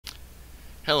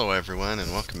Hello everyone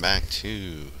and welcome back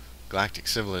to Galactic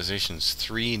Civilizations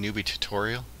 3 Newbie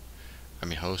tutorial.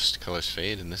 I'm your host, Colors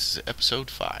Fade, and this is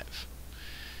episode 5.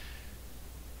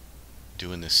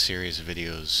 Doing this series of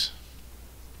videos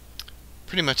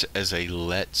pretty much as a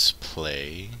let's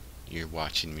play. You're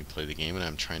watching me play the game and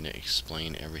I'm trying to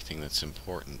explain everything that's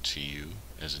important to you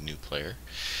as a new player,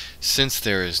 since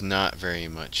there is not very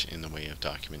much in the way of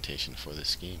documentation for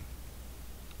this game.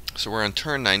 So we're on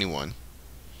turn 91.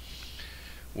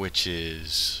 Which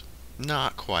is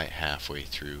not quite halfway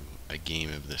through a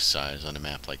game of this size on a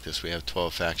map like this. We have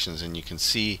 12 factions, and you can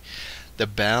see the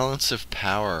balance of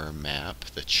power map,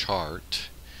 the chart,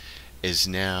 is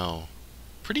now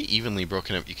pretty evenly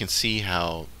broken up. You can see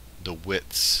how the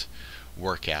widths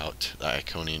work out. The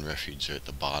Iconian Refuge are at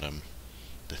the bottom,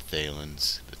 the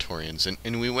Thalans, the Taurians,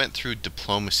 and we went through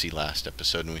diplomacy last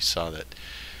episode, and we saw that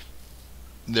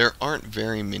there aren't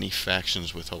very many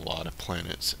factions with a lot of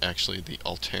planets. Actually, the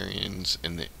Altarians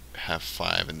have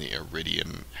 5, and the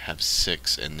Iridium have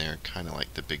 6, and they're kind of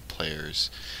like the big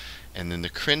players. And then the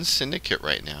Kryn Syndicate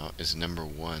right now is number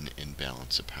 1 in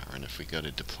balance of power. And if we go to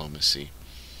diplomacy,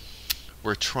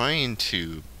 we're trying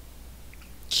to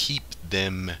keep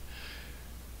them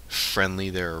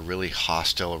friendly. They're a really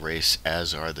hostile race,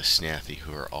 as are the Snathi,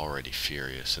 who are already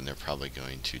furious, and they're probably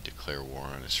going to declare war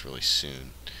on us really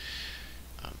soon.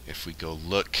 If we go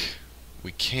look,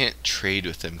 we can't trade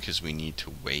with them because we need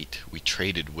to wait. We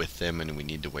traded with them and we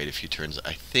need to wait a few turns.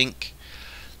 I think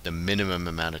the minimum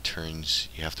amount of turns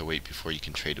you have to wait before you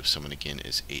can trade with someone again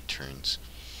is 8 turns.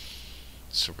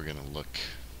 So we're going to look.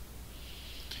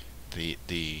 The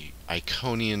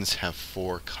Iconians have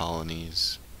 4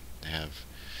 colonies. They have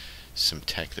some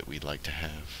tech that we'd like to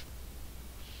have.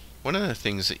 One of the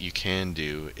things that you can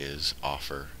do is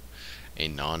offer a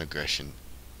non-aggression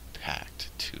pact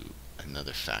to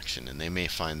another faction, and they may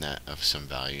find that of some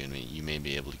value, and you may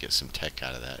be able to get some tech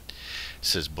out of that. It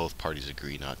says both parties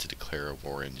agree not to declare a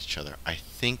war on each other. I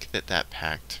think that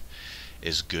pact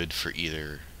is good for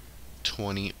either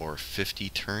 20 or 50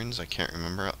 turns. I can't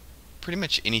remember. Pretty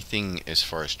much anything as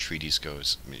far as treaties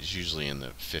goes is usually in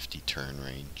the 50 turn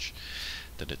range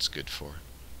that it's good for.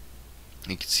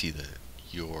 You can see that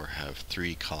Yor have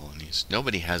 3 colonies.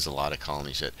 Nobody has a lot of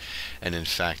colonies yet, and in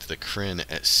fact the Kryn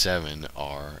at 7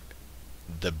 are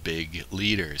the big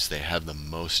leaders. They have the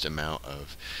most amount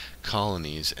of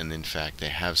colonies, and in fact they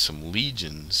have some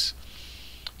legions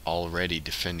already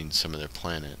defending some of their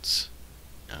planets.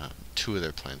 2 of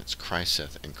their planets,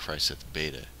 Chryseth and Chryseth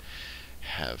Beta,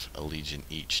 have a legion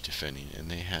each defending, and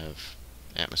they have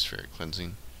atmospheric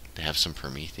cleansing. They have some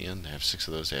Promethean. They have 6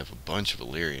 of those. They have a bunch of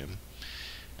Illyrium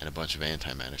and a bunch of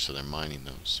antimatter, so they're mining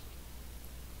those.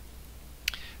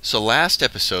 So last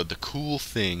episode, the cool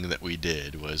thing that we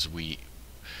did was we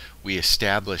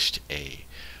established a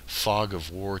fog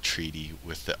of war treaty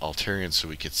with the Altarians so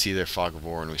we could see their fog of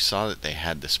war, and we saw that they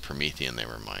had this Promethean they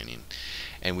were mining.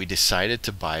 And we decided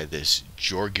to buy this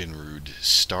Jorgenrud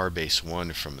Starbase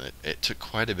 1 from it. It took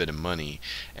quite a bit of money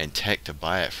and tech to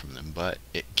buy it from them, but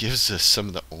it gives us some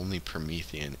of the only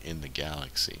Promethean in the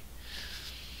galaxy.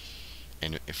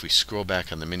 And if we scroll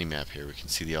back on the minimap here, we can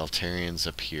see the Altarians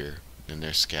up here, and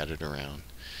they're scattered around.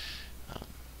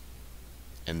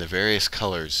 And the various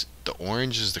colors, the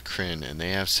orange is the Kryn, and they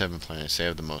have 7 planets, they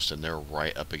have the most, and they're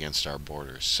right up against our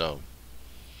borders. So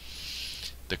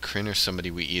the Kryn are somebody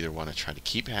we either want to try to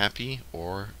keep happy,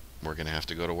 or we're going to have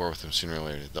to go to war with them sooner or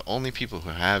later. The only people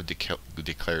who have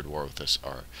declared war with us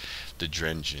are the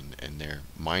Drengin, and they're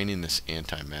mining this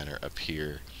antimatter up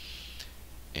here,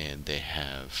 and they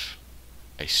have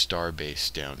a star base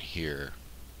down here.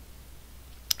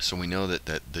 So we know that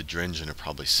the Drengin are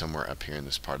probably somewhere up here in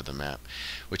this part of the map,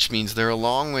 which means they're a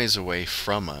long ways away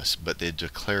from us, but they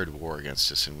declared war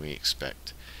against us, and we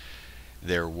expect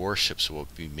their warships will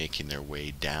be making their way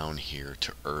down here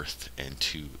to Earth and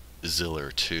to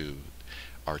Zillar 2,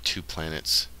 our 2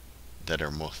 planets that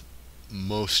are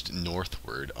most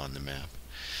northward on the map.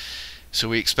 So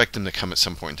we expect them to come at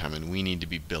some point in time, and we need to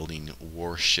be building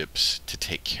warships to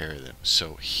take care of them.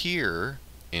 So here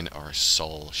in our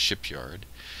Sol shipyard,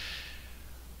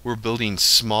 we're building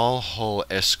small hull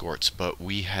escorts, but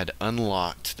we had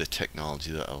unlocked the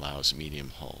technology that allows medium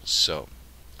hulls. So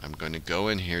I'm going to go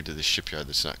in here to the shipyard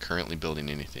that's not currently building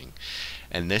anything,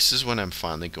 and this is when I'm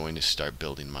finally going to start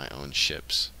building my own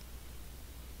ships.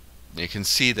 You can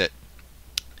see that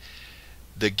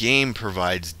the game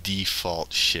provides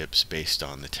default ships based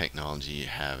on the technology you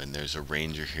have, and there's a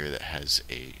Ranger here that has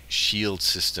a shield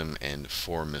system and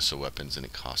 4 missile weapons, and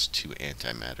it costs 2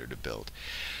 antimatter to build.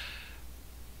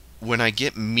 When I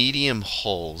get medium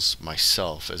hulls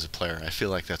myself as a player, I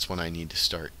feel like that's when I need to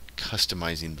start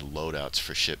customizing the loadouts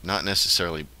for ship, not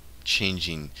necessarily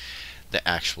changing the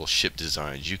actual ship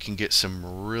designs. You can get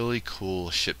some really cool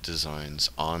ship designs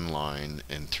online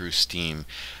and through Steam.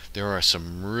 There are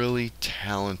some really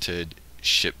talented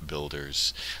ship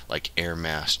builders like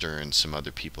Airmaster and some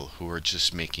other people who are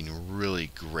just making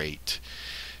really great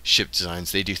ship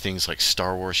designs. They do things like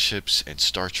Star Wars ships and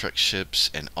Star Trek ships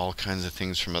and all kinds of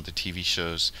things from other TV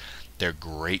shows. They're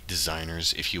great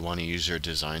designers. If you want to use their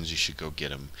designs, you should go get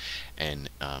them and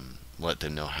let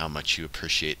them know how much you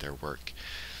appreciate their work.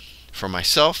 For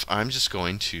myself, I'm just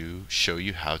going to show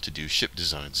you how to do ship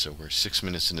design. So we're 6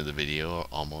 minutes into the video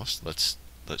almost. Let's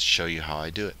show you how I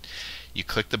do it. You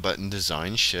click the button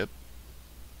Design Ship,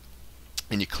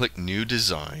 and you click New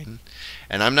Design.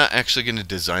 And I'm not actually going to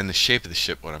design the shape of the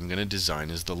ship. What I'm going to design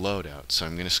is the loadout. So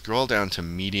I'm going to scroll down to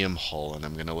Medium Hull, and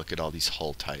I'm going to look at all these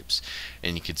hull types.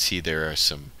 And you can see there are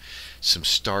some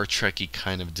Star Trek-y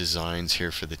kind of designs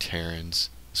here for the Terrans.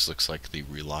 This looks like the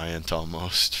Reliant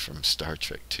almost from Star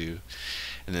Trek 2.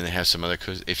 And then they have some other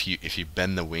if you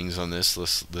bend the wings on this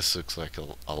looks like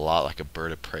a lot like a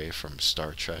bird of prey from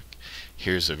Star Trek.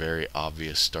 Here's a very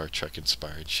obvious Star Trek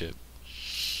inspired ship.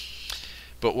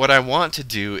 But what I want to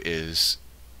do is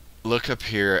look up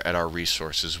here at our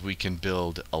resources. We can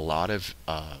build a lot of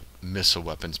missile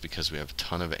weapons because we have a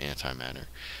ton of antimatter.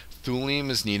 Thulium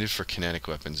is needed for kinetic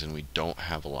weapons, and we don't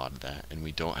have a lot of that. And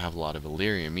we don't have a lot of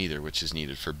Illyrium either, which is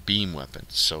needed for beam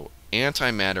weapons. So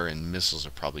antimatter and missiles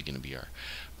are probably going to be our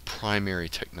primary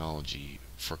technology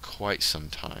for quite some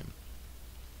time.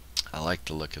 I like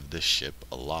the look of this ship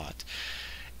a lot.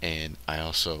 And I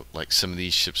also like some of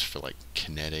these ships for like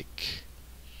kinetic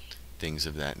things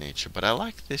of that nature. But I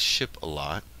like this ship a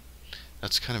lot.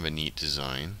 That's kind of a neat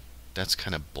design. That's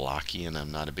kind of blocky, and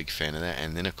I'm not a big fan of that.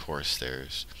 And then of course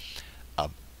there's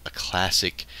a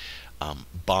classic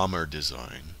bomber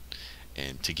design.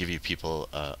 And to give you people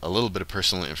a little bit of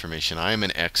personal information, I am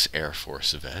an ex-Air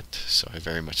Force vet, so I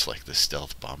very much like the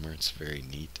stealth bomber. It's very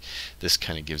neat. This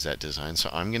kind of gives that design.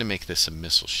 So I'm going to make this a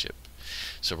missile ship.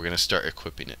 So we're going to start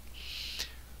equipping it.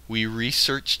 We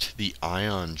researched the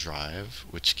ion drive,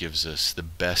 which gives us the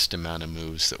best amount of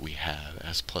moves that we have. It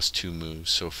has +2 moves.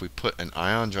 So if we put an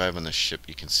ion drive on the ship,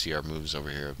 you can see our moves over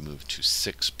here have moved to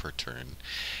 6 per turn.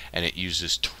 And it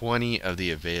uses 20 of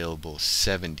the available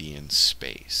 70 in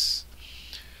space.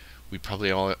 We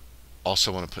probably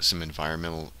also want to put some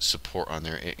environmental support on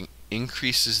there. It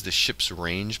increases the ship's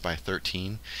range by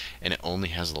 13, and it only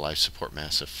has a life support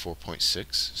mass of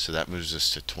 4.6, so that moves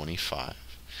us to 25.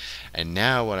 And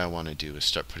now what I want to do is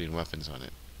start putting weapons on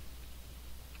it.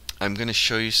 I'm going to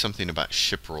show you something about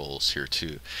ship roles here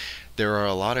too. There are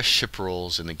a lot of ship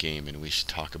roles in the game, and we should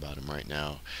talk about them right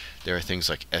now. There are things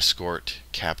like Escort,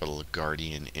 Capital,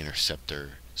 Guardian,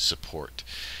 Interceptor, Support.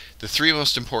 The 3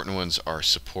 most important ones are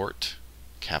Support,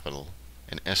 Capital,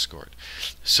 and Escort.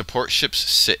 Support ships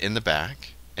sit in the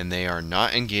back, and they are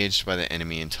not engaged by the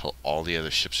enemy until all the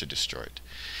other ships are destroyed.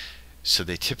 So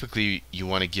they typically, you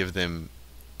want to give them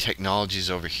technologies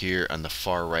over here on the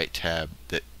far right tab.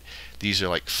 That these are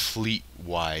like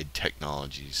fleet-wide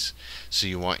technologies. So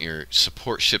you want your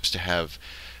support ships to have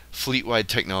fleet-wide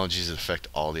technologies that affect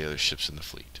all the other ships in the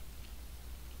fleet.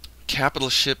 Capital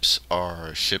ships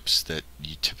are ships that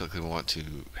you typically want to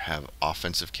have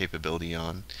offensive capability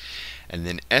on. And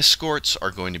then escorts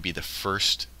are going to be the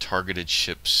first targeted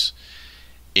ships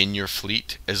in your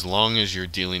fleet, as long as you're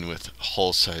dealing with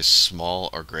hull size small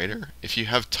or greater. If you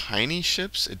have tiny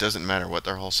ships, it doesn't matter what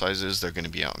their hull size is, they're going to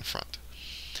be out in front.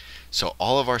 So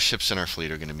all of our ships in our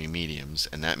fleet are going to be mediums,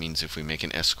 and that means if we make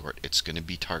an escort, it's going to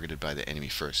be targeted by the enemy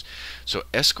first. So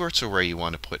escorts are where you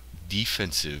want to put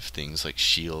defensive things like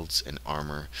shields and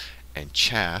armor and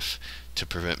chaff to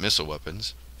prevent missile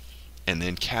weapons. And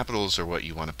then capitals are what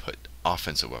you want to put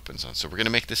offensive weapons on. So we're going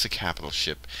to make this a capital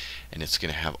ship, and it's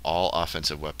going to have all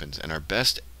offensive weapons. And our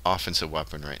best offensive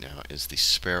weapon right now is the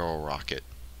Sparrow rocket.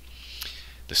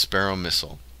 The Sparrow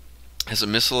missile has a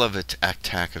missile of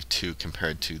attack of 2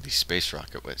 compared to the Space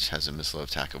rocket, which has a missile of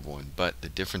attack of 1. But the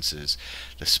difference is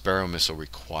the Sparrow missile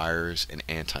requires an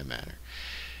antimatter.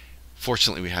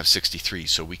 Fortunately, we have 63,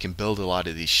 so we can build a lot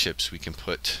of these ships. We can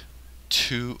put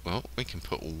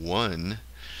one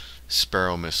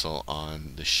Sparrow missile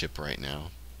on the ship right now,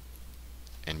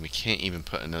 and we can't even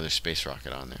put another space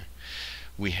rocket on there.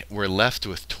 We're left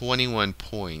with 21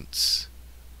 points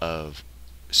of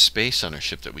space on our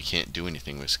ship that we can't do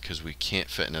anything with, because we can't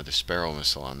fit another Sparrow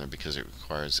missile on there because it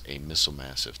requires a missile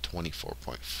mass of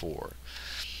 24.4.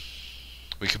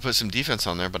 We could put some defense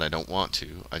on there, but I don't want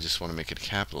to. I just want to make it a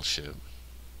capital ship.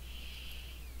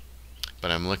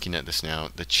 But I'm looking at this now.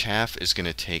 The chaff is going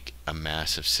to take a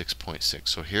mass of 6.6.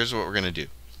 So here's what we're going to do.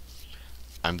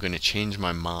 I'm going to change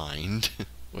my mind,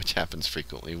 which happens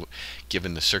frequently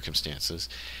given the circumstances,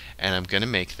 and I'm going to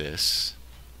make this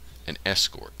an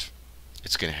escort.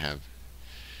 It's going to have,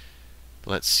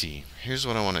 let's see, here's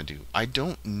what I want to do. I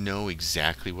don't know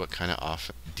exactly what kind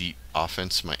of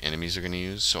offense my enemies are going to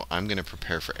use, so I'm going to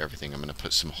prepare for everything. I'm going to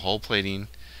put some hull plating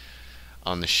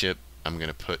on the ship, I'm going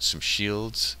to put some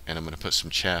shields, and I'm going to put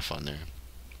some chaff on there.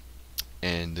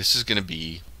 And this is going to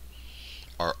be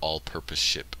our all-purpose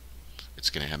ship. It's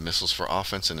going to have missiles for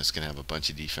offense, and it's going to have a bunch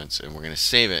of defense, and we're going to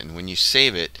save it. And when you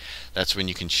save it, that's when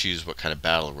you can choose what kind of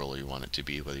battle role you want it to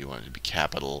be, whether you want it to be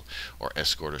capital or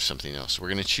escort or something else. So we're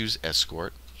going to choose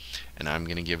escort, and I'm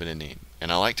going to give it a name.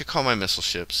 And I like to call my missile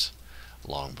ships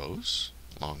longbows,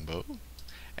 longbow,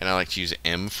 and I like to use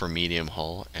M for medium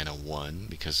hull and a 1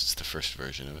 because it's the first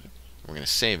version of it. We're going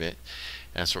to save it.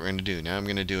 That's what we're going to do. Now I'm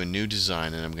going to do a new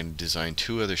design, and I'm going to design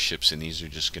 2 other ships, and these are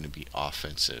just going to be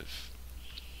offensive.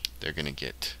 They're going to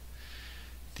get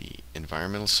the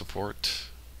environmental support,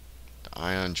 the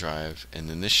ion drive, and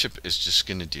then this ship is just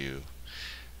going to do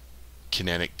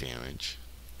kinetic damage.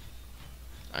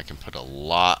 I can put a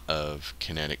lot of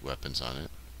kinetic weapons on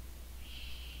it,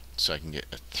 so I can get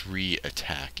a 3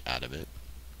 attack out of it.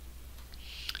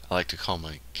 I like to call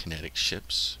my kinetic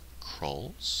ships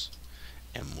Krulls,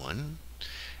 M1.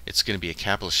 It's going to be a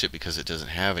capital ship because it doesn't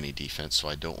have any defense, so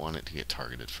I don't want it to get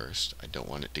targeted first. I don't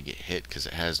want it to get hit because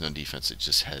it has no defense, it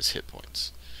just has hit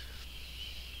points.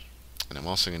 And I'm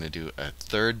also going to do a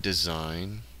 3rd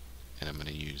design, and I'm going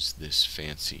to use this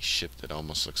fancy ship that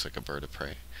almost looks like a bird of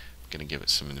prey. I'm going to give it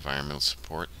some environmental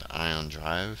support, the ion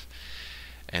drive,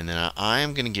 and then I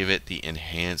am going to give it the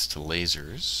enhanced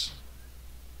lasers.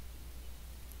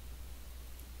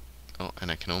 Oh,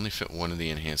 and I can only fit 1 of the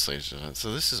enhanced lasers on it,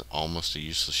 so this is almost a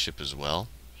useless ship as well.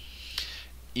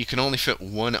 You can only fit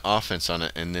 1 offense on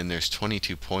it, and then there's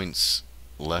 22 points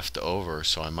left over,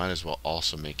 so I might as well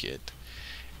also make it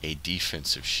a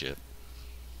defensive ship.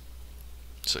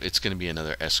 So it's going to be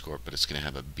another escort, but it's going to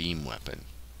have a beam weapon.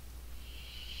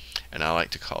 And I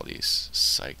like to call these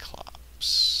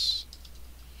Cyclops.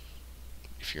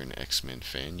 If you're an X-Men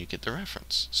fan, you get the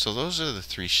reference. So those are the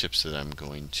 3 ships that I'm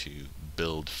going to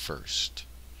build first.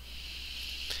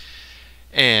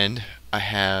 And I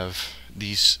have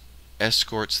these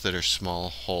escorts that are small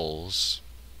hulls,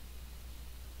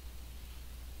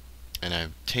 and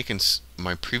I've taken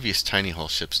my previous tiny hull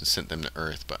ships and sent them to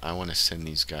Earth, but I want to send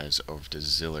these guys over to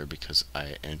Ziller because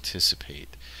I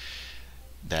anticipate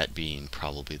that being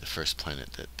probably the first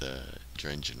planet that the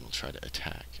Drengin will try to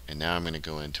attack. And now I'm going to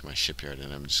go into my shipyard,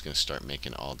 and I'm just going to start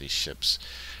making all these ships.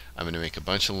 I'm going to make a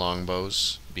bunch of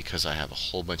longbows because I have a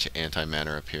whole bunch of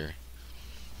antimatter up here.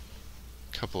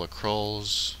 A couple of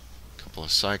Krulls, a couple of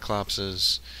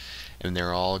Cyclopses, and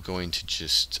they're all going to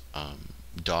just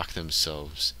dock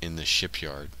themselves in the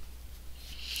shipyard.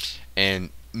 And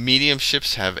medium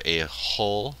ships have a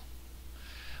hull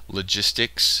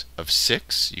logistics of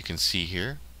 6. You can see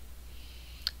here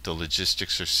the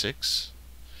logistics are 6,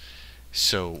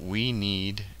 so we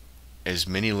need as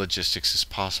many logistics as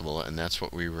possible, and that's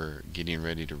what we were getting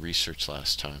ready to research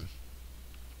last time.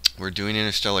 We're doing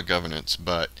interstellar governance,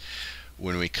 but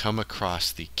when we come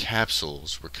across the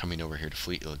capsules, we're coming over here to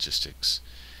fleet logistics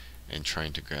and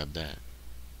trying to grab that.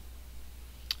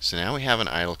 So now we have an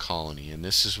idle colony, and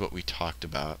this is what we talked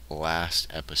about last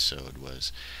episode.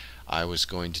 Was I was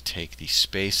going to take the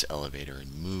space elevator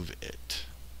and move it.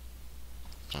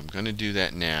 I'm going to do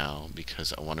that now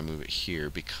because I want to move it here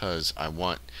because I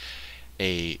want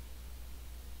a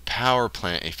power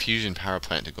plant, a fusion power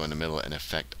plant, to go in the middle and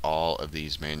affect all of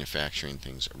these manufacturing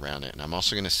things around it. And I'm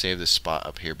also going to save this spot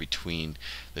up here between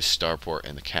the starport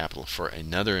and the capital for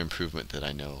another improvement that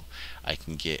I know I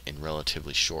can get in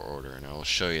relatively short order, and I will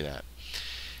show you that.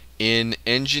 In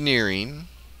engineering,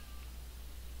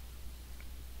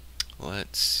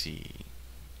 let's see,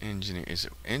 is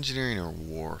it engineering or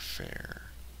warfare?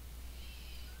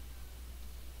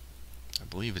 I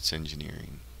believe it's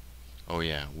engineering. Oh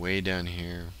yeah, way down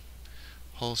here.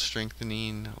 Hull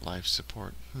strengthening, life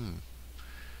support.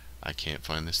 I can't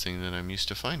find this thing that I'm used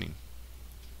to finding.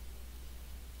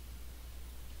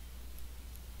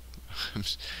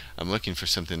 I'm looking for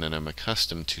something that I'm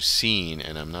accustomed to seeing,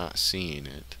 and I'm not seeing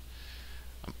it.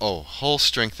 Oh, hull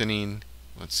strengthening.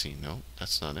 Let's see. No,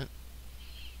 that's not it.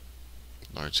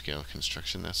 Large scale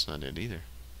construction. That's not it either.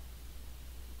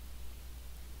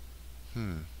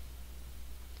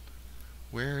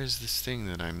 Where is this thing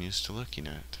that I'm used to looking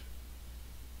at?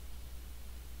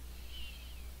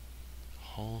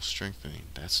 Hull strengthening.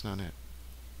 That's not it.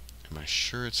 Am I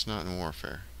sure it's not in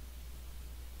warfare?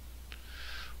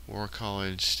 War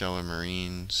College, Stellar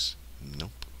Marines.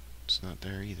 Nope, it's not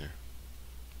there either.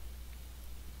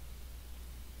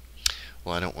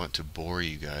 Well, I don't want to bore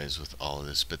you guys with all of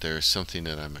this, but there is something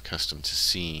that I'm accustomed to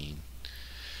seeing,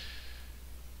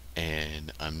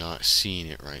 and I'm not seeing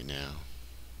it right now.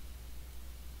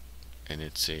 And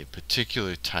it's a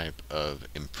particular type of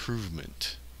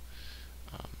improvement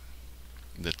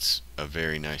that's a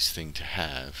very nice thing to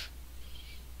have.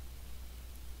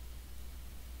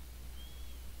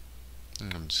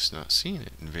 And I'm just not seeing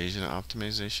it. Invasion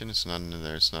optimization, it's not under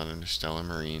there. It's not under Stellar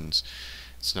Marines.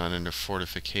 It's not under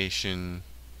fortification.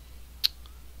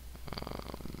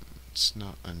 It's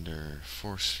not under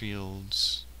force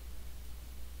fields.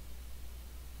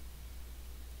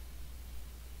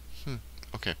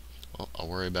 Okay, well, I'll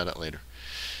worry about it later.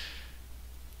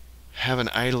 Have an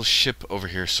idle ship over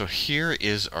here. So here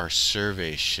is our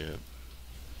survey ship,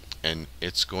 and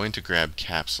it's going to grab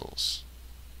capsules.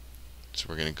 So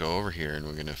we're going to go over here and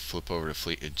we're going to flip over to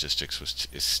fleet logistics, which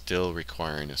is still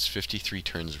requiring us 53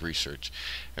 turns of research,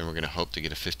 and we're going to hope to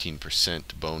get a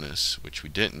 15% bonus, which we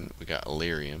didn't. We got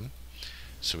Illyrium,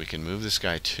 so we can move this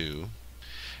guy too.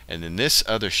 And then this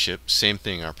other ship, same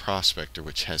thing, our prospector,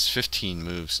 which has 15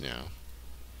 moves now,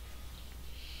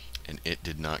 and it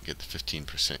did not get the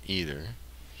 15% either,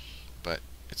 but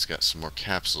it's got some more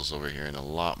capsules over here and a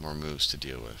lot more moves to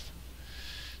deal with.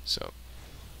 So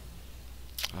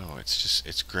oh,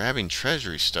 it's grabbing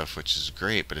treasury stuff, which is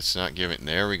great, but it's not giving.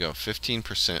 There we go,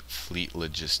 15% fleet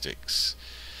logistics,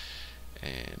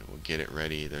 and we'll get it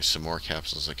ready. There's some more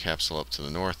capsules. A capsule up to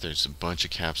the north. There's a bunch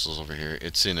of capsules over here.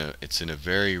 It's in a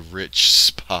very rich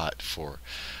spot for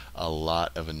a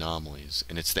lot of anomalies,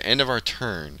 and it's the end of our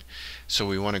turn, so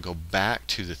we want to go back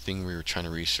to the thing we were trying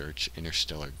to research,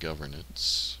 interstellar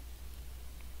governance,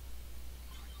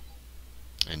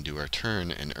 and do our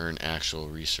turn and earn actual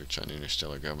research on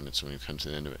interstellar governance when we come to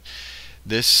the end of it.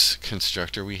 This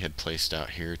constructor we had placed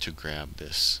out here to grab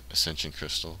this ascension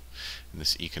crystal and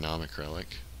this economic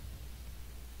relic.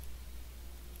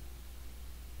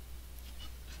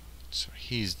 So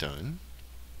he's done.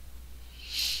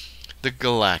 The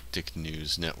Galactic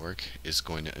News Network is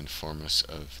going to inform us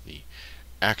of the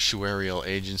Actuarial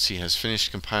Agency has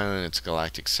finished compiling its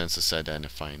galactic census,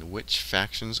 identifying which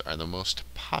factions are the most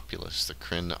populous. The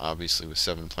Kryn, obviously with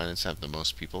 7 planets, have the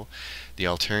most people. The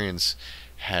Altarians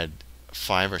had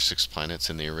 5 or 6 planets,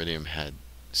 and the Iridium had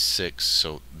 6,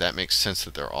 so that makes sense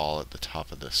that they're all at the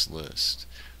top of this list.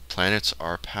 Planets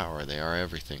are power, they are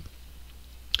everything.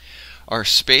 Our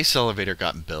space elevator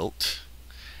got built,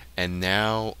 and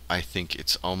now I think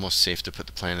it's almost safe to put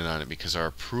the planet on it because our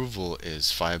approval is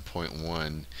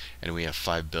 5.1 and we have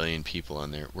 5 billion people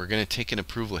on there. We're going to take an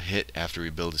approval hit after we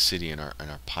build a city and our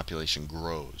population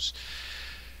grows.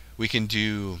 We can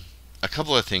do a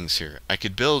couple of things here. I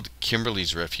could build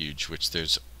Kimberly's Refuge, which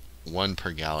there's 1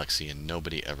 per galaxy and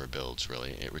nobody ever builds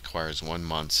really. It requires 1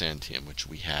 Monsantium, which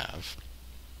we have,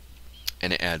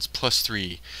 and it adds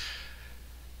 +3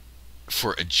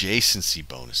 for adjacency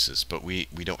bonuses, but we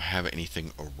don't have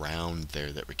anything around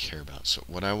there that we care about. So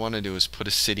what I want to do is put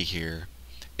a city here.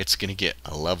 It's going to get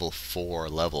a level 4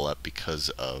 level up because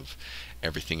of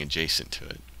everything adjacent to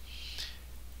it.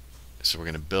 So we're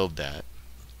going to build that,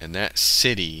 and that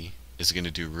city is going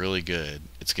to do really good.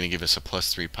 It's going to give us a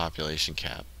 +3 population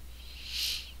cap,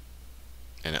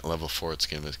 and at level 4 it's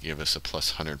going to give us a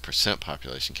 +100%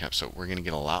 population cap. So we're going to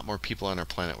get a lot more people on our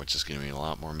planet, which is going to mean a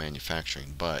lot more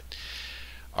manufacturing, but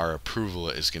our approval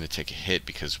is going to take a hit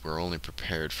because we're only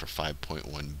prepared for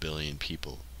 5.1 billion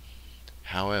people.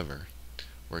 However,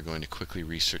 we're going to quickly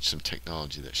research some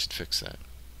technology that should fix that.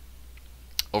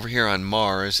 Over here on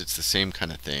Mars, it's the same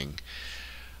kind of thing.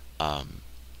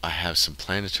 I have some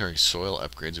planetary soil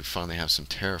upgrades. We finally have some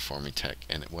terraforming tech,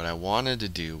 and what I wanted to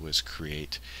do was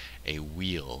create a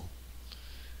wheel.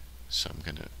 So I'm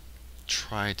going to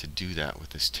try to do that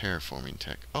with this terraforming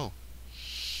tech. Oh,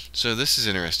 so this is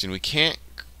interesting. We can't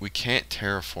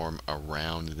terraform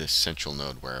around this central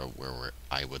node where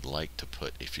I would like to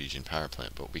put a fusion power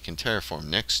plant, but we can terraform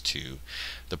next to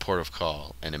the port of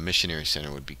call, and a missionary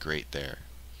center would be great there.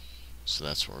 So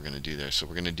that's what we're going to do there. So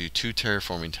we're going to do 2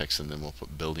 terraforming techs, and then we'll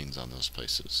put buildings on those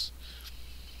places.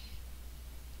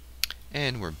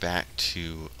 And we're back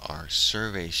to our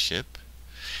survey ship.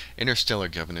 Interstellar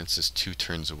governance is 2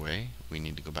 turns away. We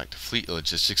need to go back to fleet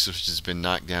logistics, which has been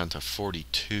knocked down to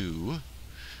 42.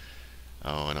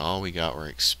 Oh, and all we got were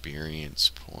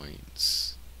experience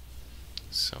points.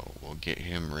 So we'll get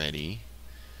him ready.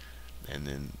 And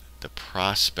then the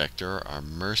prospector, our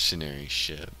mercenary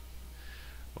ship,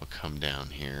 will come down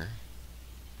here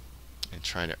and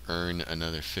try to earn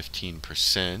another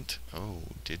 15%. Oh,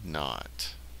 did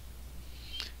not.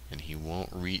 And he won't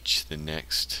reach the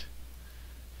next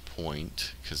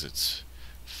point because it's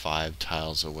 5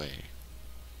 tiles away.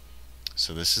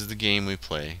 So this is the game we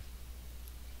play.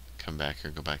 Come back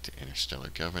here, go back to Interstellar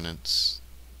Governance,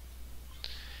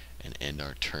 and end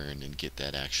our turn and get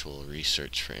that actual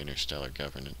research for Interstellar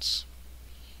Governance.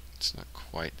 It's not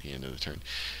quite the end of the turn.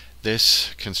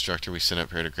 This constructor we set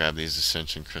up here to grab these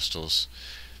Ascension Crystals.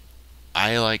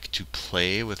 I like to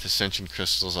play with Ascension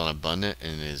Crystals on Abundant,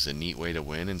 and it is a neat way to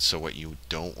win. And so what you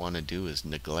don't want to do is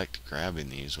neglect grabbing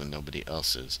these when nobody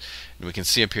else is. And we can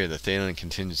see up here the Thalian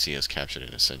Contingency has captured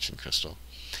an Ascension Crystal.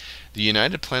 The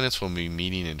United Planets will be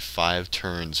meeting in 5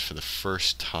 turns for the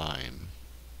first time.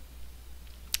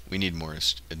 We need more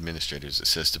administrators, it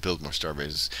says, to build more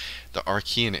starbases. The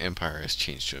Archean Empire has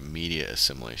changed to immediate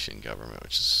assimilation government,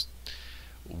 which is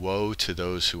woe to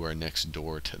those who are next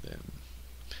door to them,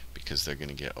 because they're going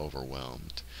to get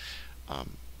overwhelmed.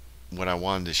 What I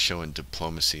wanted to show in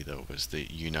diplomacy, though, was the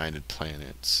United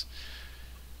Planets.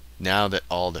 Now that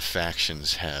all the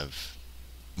factions have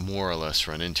more or less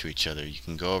run into each other, you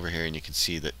can go over here and you can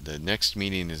see that the next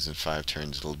meeting is in 5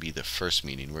 turns. It'll be the first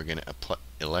meeting. We're going to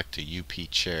elect a UP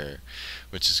chair,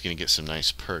 which is going to get some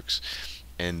nice perks.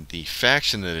 And the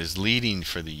faction that is leading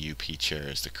for the UP chair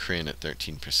is the Kryn at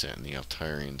 13% and the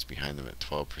Altarians behind them at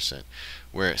 12%.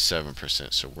 We're at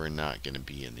 7%, so we're not going to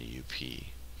be in the UP,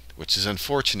 which is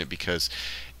unfortunate, because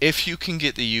if you can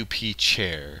get the UP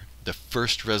chair, the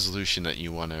first resolution that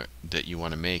you want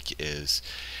to make is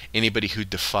anybody who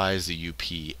defies the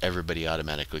UP, everybody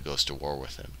automatically goes to war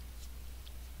with them.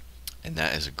 And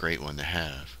that is a great one to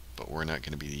have, but we're not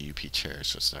going to be the UP chair,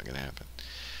 so it's not going to happen.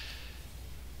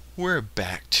 We're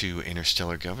back to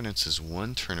Interstellar Governance, is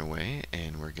 1 turn away,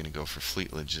 and we're going to go for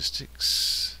Fleet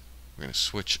Logistics. We're going to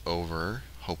switch over,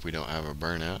 hope we don't have a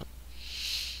burnout.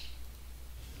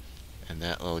 And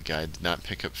that little guy did not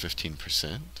pick up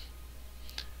 15%.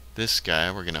 This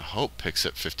guy, we're going to hope, picks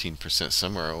up 15%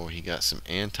 somewhere. Oh, he got some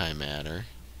antimatter.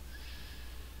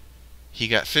 He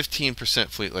got 15%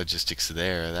 Fleet Logistics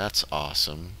there. That's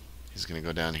awesome. He's going to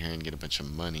go down here and get a bunch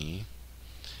of money.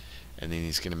 And then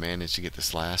he's going to manage to get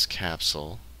this last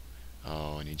capsule.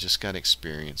 Oh, and he just got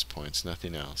experience points,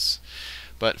 nothing else.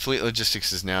 But Fleet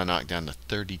Logistics is now knocked down to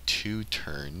 32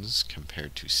 turns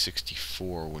compared to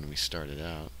 64 when we started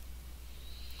out.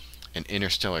 And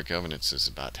Interstellar Governance is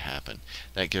about to happen.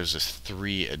 That gives us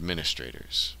 3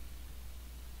 administrators.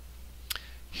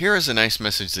 Here is a nice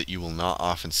message that you will not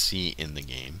often see in the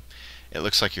game. It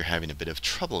looks like you're having a bit of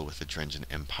trouble with the Drengin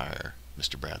Empire,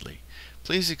 Mr. Bradley.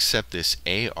 Please accept this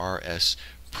ARS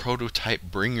Prototype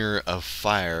Bringer of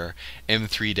Fire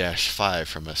M3-5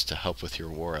 from us to help with your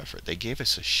war effort. They gave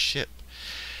us a ship.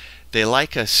 They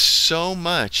like us so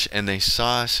much, and they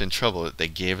saw us in trouble, that they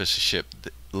gave us a ship.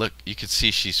 Look, you can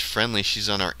see she's friendly. She's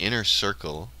on our inner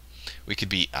circle. We could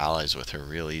be allies with her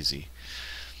real easy.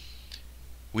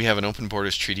 We have an open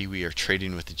borders treaty. We are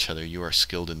trading with each other. You are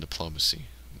skilled in diplomacy.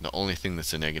 The only thing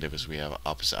that's a negative is we have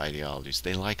opposite ideologies.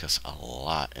 They like us a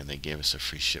lot, and they gave us a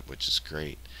free ship, which is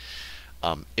great.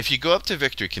 If you go up to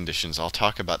victory conditions, I'll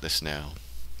talk about this now.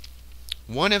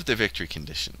 One of the victory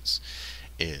conditions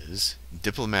is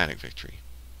diplomatic victory.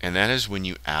 And that is when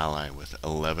you ally with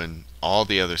all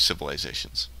the other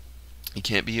civilizations. You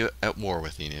can't be at war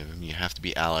with any of them. You have to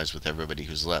be allies with everybody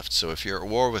who's left. So if you're at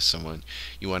war with someone,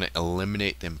 you want to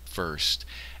eliminate them first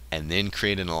and then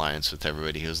create an alliance with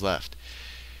everybody who's left.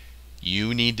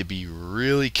 You need to be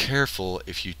really careful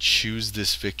if you choose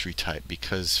this victory type,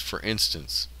 because, for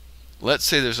instance, let's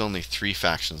say there's only 3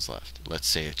 factions left. Let's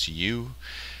say it's you,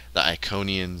 the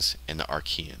Iconians, and the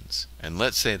Archeans. And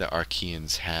let's say the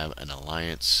Archeans have an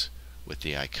alliance with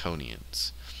the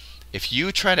Iconians. If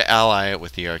you try to ally it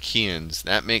with the Archeans,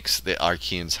 that makes the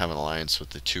Archeans have an alliance with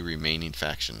the 2 remaining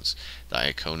factions, the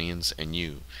Iconians and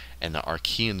you. And the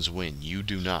Archeans win. You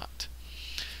do not.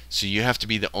 So you have to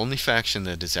be the only faction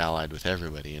that is allied with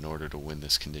everybody in order to win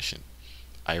this condition.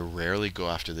 I rarely go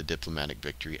after the diplomatic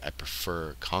victory. I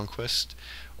prefer conquest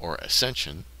or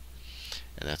ascension.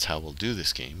 And that's how we'll do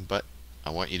this game, but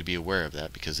I want you to be aware of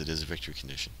that because it is a victory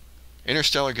condition.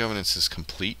 Interstellar Governance is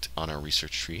complete on our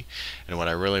research tree, and what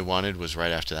I really wanted was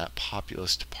right after that,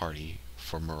 Populist Party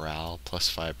for morale plus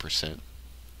 5%.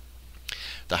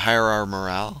 The higher our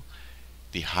morale,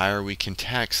 the higher we can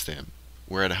tax them.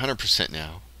 We're at 100%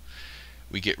 now.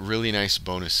 We get really nice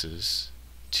bonuses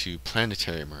to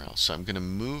planetary morale, so I'm going to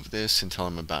move this until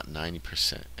I'm about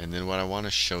 90%. And then what I want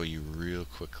to show you real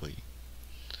quickly,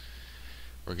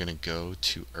 we're going to go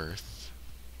to Earth.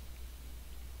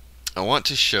 I want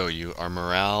to show you our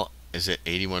morale is at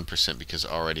 81% because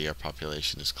already our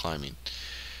population is climbing.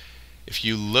 If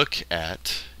you look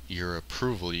at your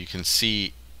approval, you can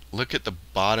see, look at the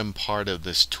bottom part of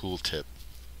this tooltip,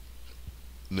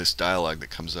 this dialog that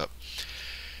comes up.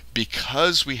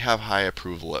 Because we have high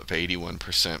approval of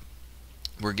 81%,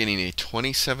 we're getting a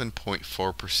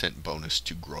 27.4% bonus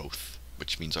to growth,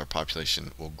 which means our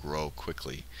population will grow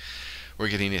quickly. We're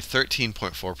getting a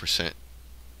 13.4%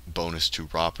 bonus to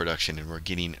raw production, and we're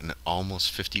getting an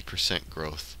almost 50%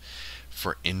 growth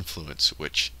for influence,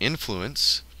 which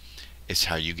influence is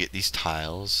how you get these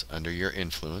tiles under your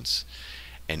influence,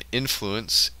 and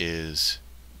influence is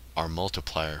our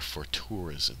multiplier for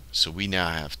tourism. So we now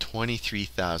have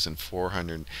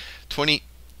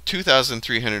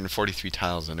 22,343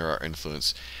 tiles under our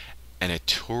influence, and a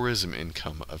tourism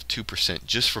income of 2%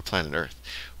 just for planet Earth.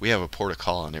 We have a port of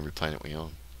call on every planet we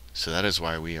own. So that is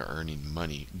why we are earning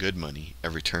money, good money,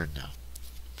 every turn now.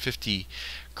 50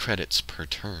 credits per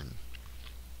turn.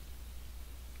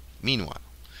 Meanwhile,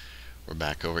 we're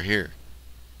back over here.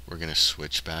 We're going to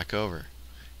switch back over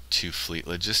to fleet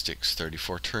logistics.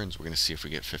 34 turns. We're going to see if we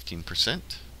get 15%.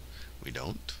 We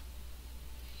don't.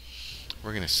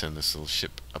 We're going to send this little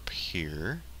ship up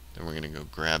here. Then we're going to go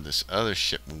grab this other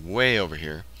ship way over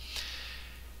here.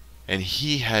 And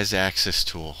he has access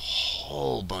to a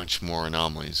whole bunch more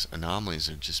anomalies. Anomalies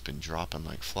have just been dropping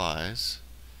like flies.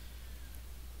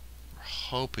 We're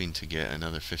hoping to get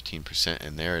another 15%,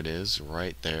 and there it is,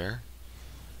 right there.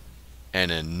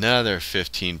 And another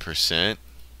 15%.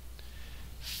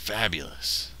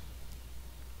 Fabulous.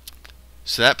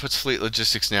 So that puts fleet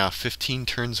logistics now 15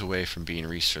 turns away from being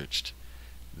researched.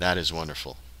 That is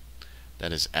wonderful.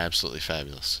 That is absolutely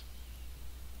fabulous.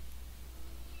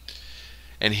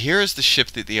 And here is the ship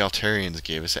that the Altarians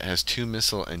gave us. It has 2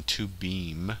 missile and 2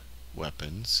 beam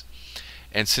weapons.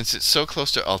 And since it's so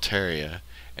close to Altaria,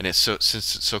 and since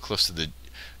it's so close to the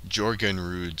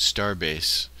Jorgenrud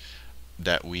starbase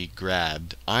that we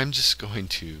grabbed, I'm just going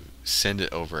to send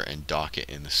it over and dock it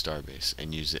in the starbase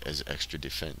and use it as extra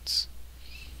defense.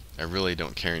 I really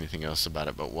don't care anything else about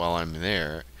it, but while I'm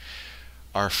there,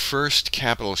 our first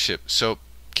capital ship. So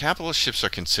capital ships are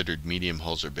considered medium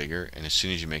hulls or bigger, and as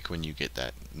soon as you make one, you get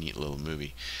that neat little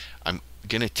movie. I'm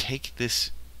gonna take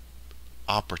this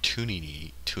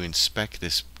opportunity to inspect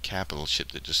this capital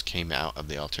ship that just came out of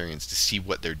the Altarians to see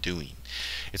what they're doing.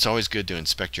 It's always good to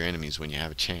inspect your enemies when you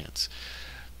have a chance.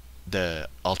 The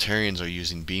Altarians are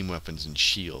using beam weapons and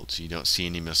shields. You don't see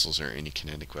any missiles or any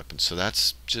kinetic weapons, so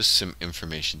that's just some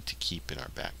information to keep in our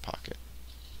back pocket.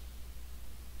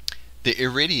 The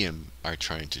Iridium are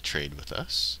trying to trade with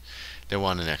us. They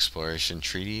want an exploration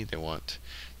treaty. They want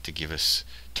to give us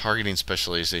targeting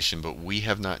specialization, but we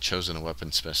have not chosen a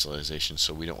weapon specialization,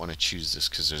 so we don't want to choose this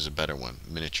because there's a better one,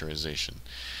 miniaturization.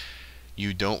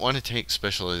 You don't want to take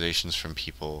specializations from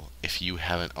people if you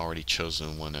haven't already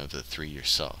chosen one of the 3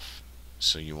 yourself.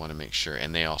 So you want to make sure,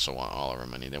 and they also want all of our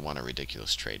money. They want a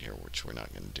ridiculous trade here, which we're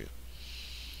not going to do.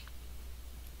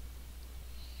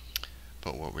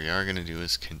 But what we are going to do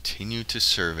is continue to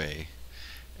survey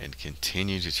and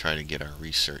continue to try to get our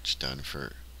research done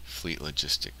for fleet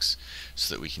logistics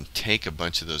so that we can take a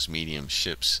bunch of those medium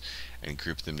ships and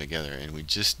group them together. And we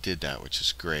just did that, which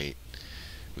is great.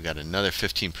 We got another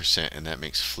 15%, and that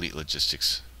makes fleet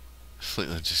logistics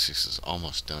is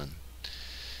almost done.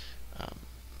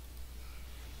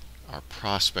 Our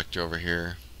prospector over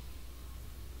here,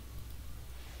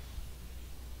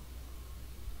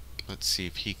 let's see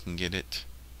if he can get it.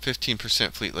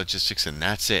 15% fleet logistics, and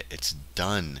that's it. It's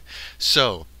done.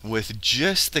 So with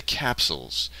just the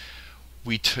capsules,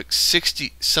 we took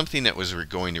something that was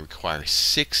going to require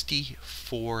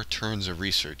 64 turns of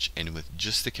research, and with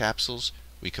just the capsules,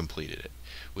 we completed it.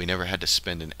 We never had to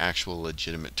spend an actual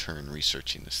legitimate turn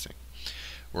researching this thing.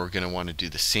 We're going to want to do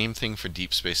the same thing for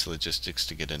deep space logistics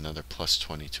to get another plus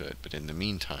 20 to it, but in the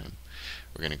meantime,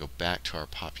 we're going to go back to our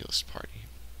populist party.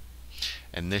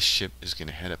 And this ship is going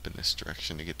to head up in this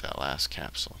direction to get that last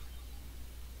capsule.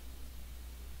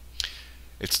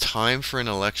 It's time for an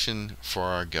election for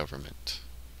our government.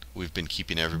 We've been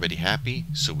keeping everybody happy,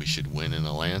 so we should win in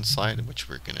a landslide, which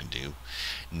we're going to do.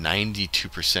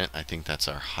 92%, I think that's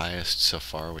our highest so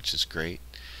far, which is great.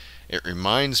 It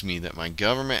reminds me that my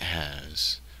government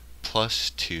has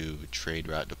 +2 trade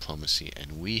route diplomacy,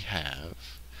 and we have,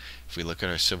 if we look at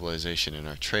our civilization and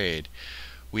our trade,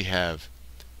 we have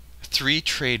 3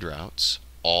 trade routes,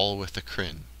 all with a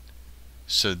Kryn.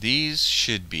 So these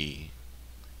should be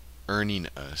earning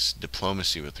us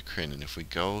diplomacy with the Kryn. And if we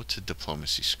go to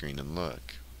diplomacy screen and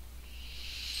look,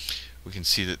 we can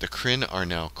see that the Kryn are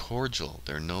now cordial.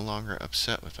 They're no longer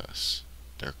upset with us.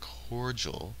 They're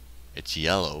cordial. It's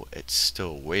yellow. It's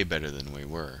still way better than we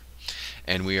were.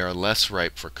 And we are less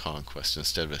ripe for conquest.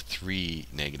 Instead of 3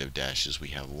 negative dashes, we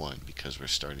have 1 because we're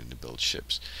starting to build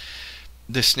ships.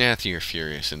 The Snathi are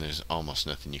furious, and there's almost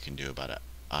nothing you can do about it.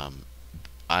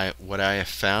 what I have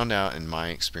found out in my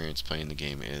experience playing the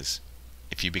game is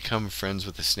if you become friends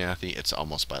with the Snathy, it's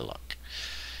almost by luck.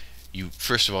 You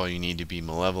first of all, you need to be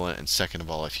malevolent, and second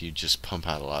of all, if you just pump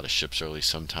out a lot of ships early,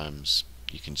 sometimes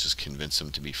you can just convince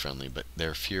them to be friendly. But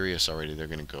they're furious already. They're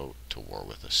going to go to war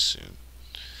with us soon.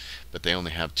 But they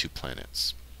only have 2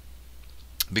 planets.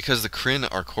 Because the Kryn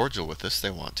are cordial with us, they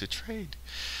want to trade.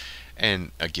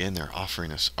 And again, they're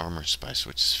offering us armor spice,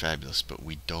 which is fabulous, but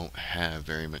we don't have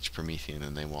very much Promethean,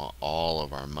 and they want all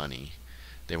of our money.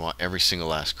 They want every single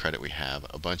last credit we have,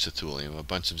 a bunch of thulium, a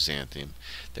bunch of xanthium.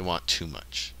 They want too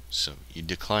much. So you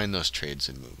decline those trades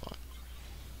and move on.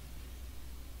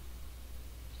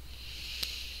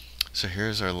 So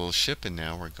here's our little ship, and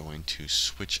now we're going to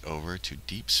switch over to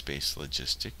deep space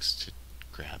logistics to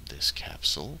grab this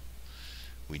capsule.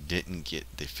 We didn't get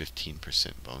the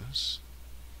 15% bonus.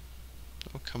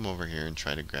 We'll come over here and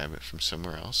try to grab it from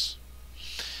somewhere else.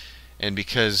 And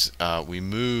because we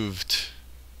moved,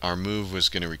 our move was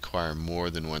going to require more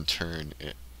than 1 turn.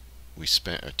 We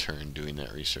spent a turn doing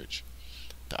that research.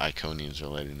 The Iconians are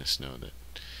letting us know that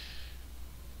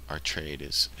our trade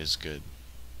is good.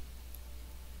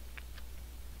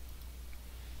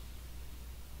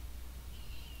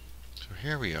 So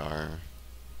here we are.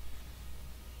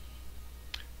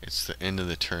 It's the end of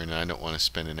the turn, and I don't want to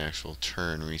spend an actual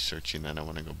turn researching that. I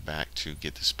want to go back to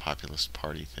get this populist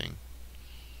party thing,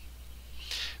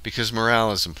 because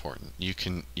morale is important. You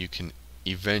can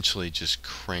eventually just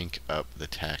crank up the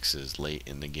taxes late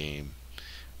in the game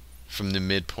from the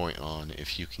midpoint on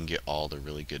if you can get all the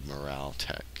really good morale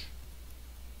tech.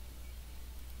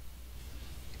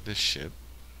 This ship,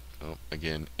 oh,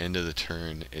 again, end of the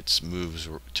turn. Its moves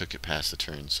took it past the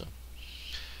turn, so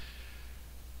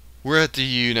we're at the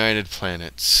United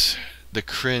Planets. The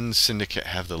Kryn Syndicate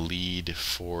have the lead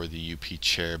for the UP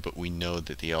chair, but we know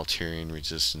that the Altarian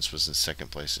resistance was in second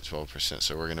place at 12%,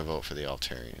 so we're going to vote for the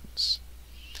Altarians.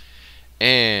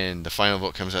 And the final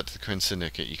vote comes out to the Kryn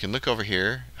Syndicate. You can look over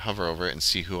here, hover over it, and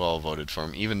see who all voted for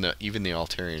them. Even the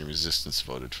Altarian resistance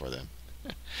voted for them.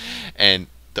 And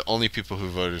the only people who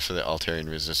voted for the Altarian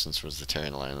resistance was the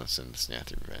Terran Alliance and the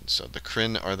Snathy Revenge. So the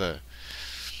Kryn are the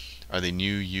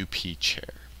new UP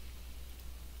chair.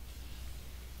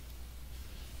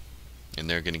 And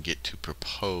they're going to get to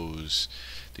propose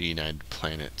the United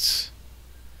Planets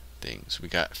things. We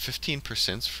got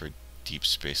 15% for deep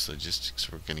space logistics.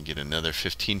 We're going to get another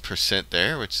 15%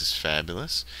 there, which is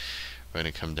fabulous. We're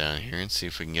going to come down here and see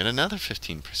if we can get another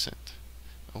 15%.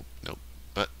 Oh, nope.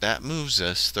 But that moves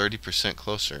us 30%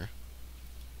 closer.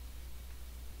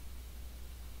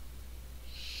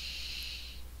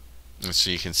 And so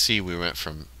you can see we went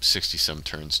from 60-some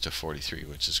turns to 43,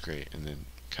 which is great. And then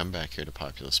come back here to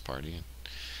Populist Party and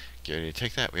get ready to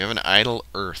take that. We have an idle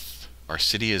Earth. Our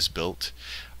city is built.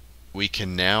 We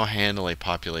can now handle a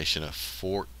population of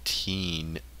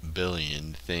 14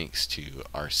 billion thanks to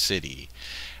our city.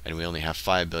 And we only have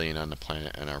 5 billion on the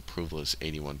planet, and our approval is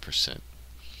 81%.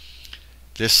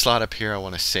 This slot up here I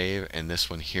want to save, and this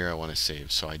one here I want to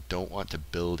save. So I don't want to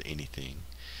build anything.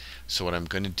 So what I'm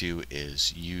going to do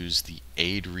is use the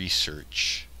aid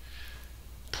research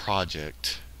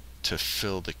project to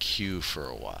fill the queue for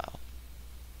a while.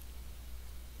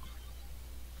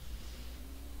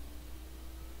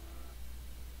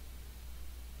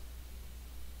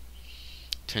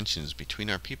 Tensions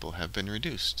between our people have been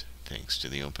reduced thanks to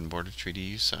the open border treaty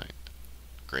you signed.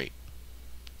 Great.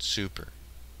 Super.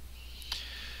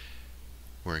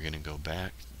 We're going to go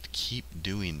back, keep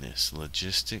doing this.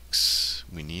 Logistics.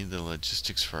 We need the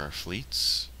logistics for our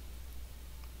fleets.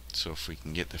 So if we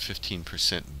can get the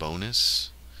 15%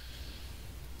 bonus,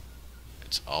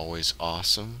 it's always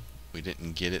awesome. We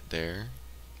didn't get it there,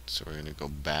 so we're going to go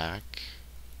back.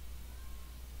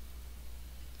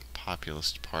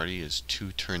 Populist Party is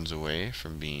 2 turns away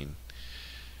from being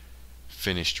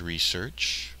finished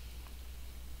research.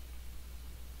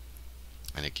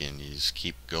 And again, you just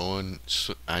keep going.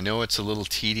 So I know it's a little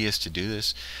tedious to do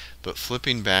this, but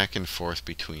flipping back and forth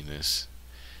between this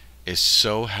is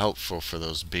so helpful for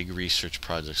those big research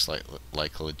projects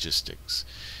like logistics.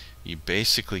 You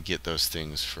basically get those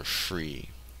things for free.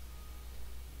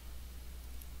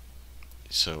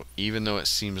 So even though it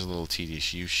seems a little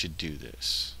tedious, you should do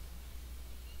this.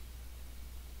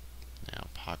 Now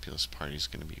Populist Party is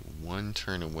going to be 1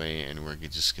 turn away, and we're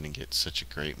just going to get such a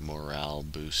great morale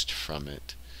boost from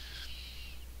it.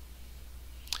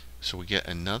 So we get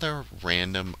another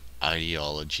random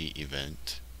ideology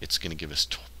event. It's going to give us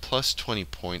plus 20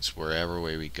 points wherever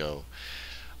way we go.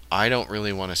 I don't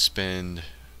really want to spend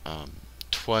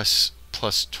plus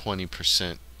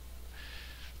 20%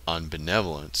 on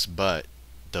benevolence, but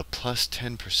the plus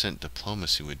 10%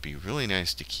 diplomacy would be really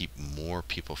nice to keep more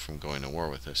people from going to war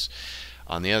with us.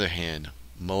 On the other hand,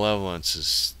 malevolence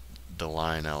is the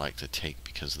line I like to take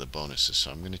because of the bonuses,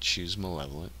 so I'm going to choose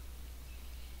malevolent.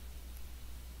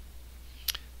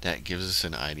 That gives us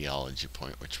an ideology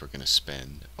point, which we're going to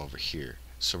spend over here.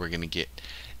 So we're going to get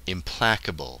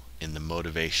implacable in the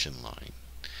motivation line.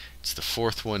 It's the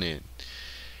fourth one in,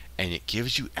 and it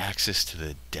gives you access to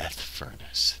the death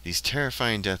furnace. These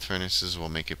terrifying death furnaces will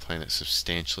make a planet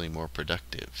substantially more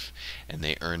productive, and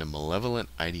they earn a malevolent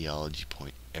ideology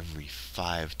point every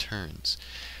 5 turns.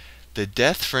 The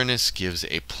death furnace gives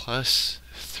a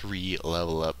 +3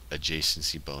 level up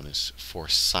adjacency bonus for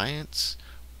science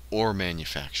or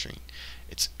manufacturing.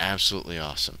 It's absolutely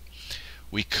awesome.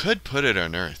 We could put it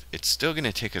on Earth. It's still going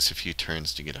to take us a few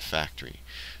turns to get a factory.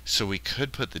 So we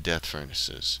could put the death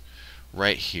furnaces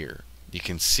right here. You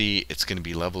can see it's going to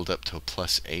be leveled up to a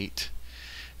 +8.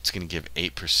 It's going to give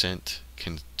 8%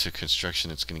 to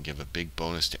construction. It's going to give a big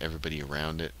bonus to everybody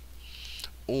around it.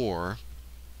 Or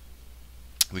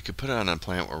we could put it on a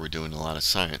planet where we're doing a lot of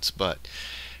science, but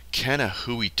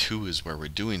Kanahui 2 is where we're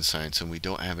doing science and we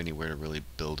don't have anywhere to really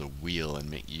build a wheel and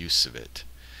make use of it.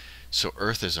 So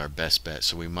Earth is our best bet,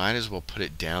 so we might as well put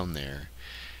it down there,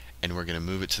 and we're going to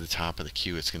move it to the top of the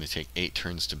queue. It's going to take 8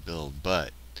 turns to build,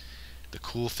 but the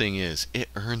cool thing is it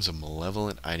earns a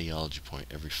malevolent ideology point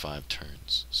every 5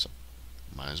 turns, so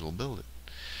might as well build it.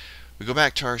 We go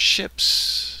back to our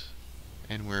ships,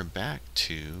 and we're back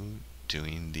to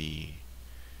doing the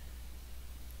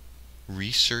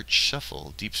research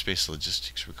shuffle. Deep space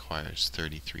logistics requires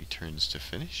 33 turns to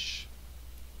finish.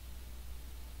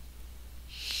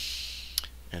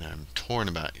 And I'm torn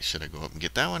about, should I go up and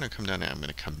get that one or come down there? I'm going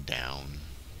to come down.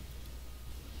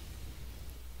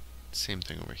 Same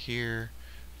thing over here.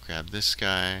 Grab this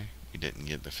guy. We didn't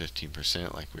get the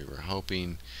 15% like we were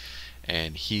hoping.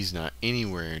 And he's not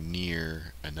anywhere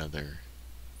near another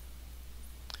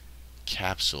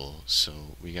capsule,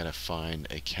 so we gotta find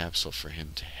a capsule for him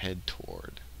to head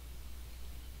toward.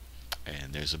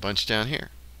 And there's a bunch down here,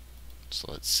 so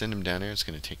let's send him down there. It's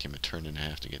gonna take him a turn and a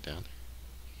half to get down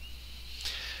there.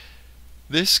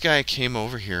 This guy came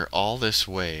over here all this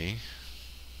way.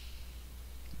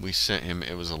 We sent him,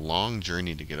 it was a long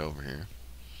journey to get over here,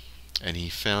 and he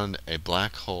found a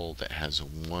black hole that has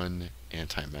 1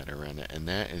 antimatter around it, and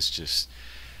that is just,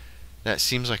 that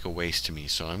seems like a waste to me,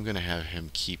 so I'm going to have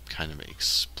him keep kind of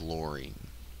exploring.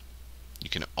 You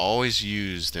can always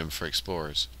use them for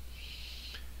explorers.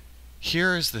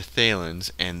 Here is the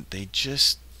Thalans, and they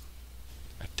just,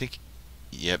 I think,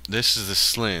 yep, this is the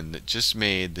Slin that just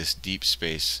made this deep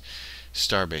space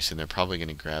starbase, and they're probably going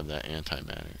to grab that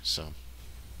antimatter, so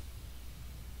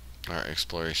our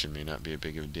exploration may not be a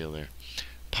big of a deal there.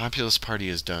 Populist Party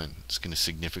is done. It's going to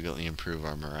significantly improve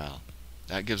our morale.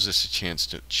 That gives us a chance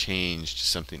to change to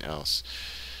something else.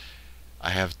 I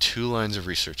have 2 lines of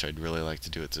research I'd really like to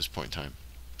do at this point in time.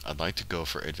 I'd like to go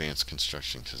for advanced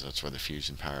construction because that's where the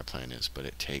fusion power plant is, but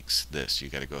it takes this. You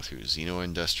got to go through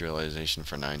xeno-industrialization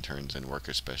for 9 turns and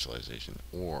worker specialization,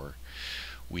 or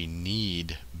we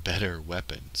need better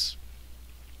weapons.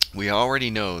 We already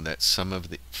know that some of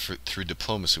the, through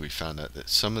diplomacy we found out that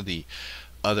some of the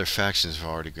other factions have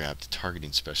already grabbed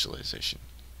targeting specialization.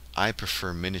 I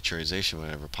prefer miniaturization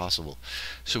whenever possible.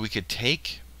 So we could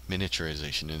take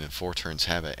miniaturization and in 4 turns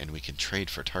have it, and we can trade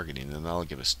for targeting, and that'll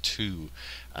give us 2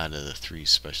 out of the 3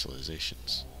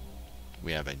 specializations.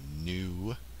 We have a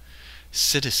new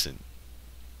citizen.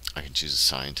 I can choose a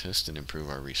scientist and improve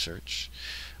our research.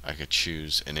 I could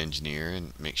choose an engineer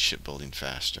and make shipbuilding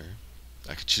faster.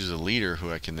 I could choose a leader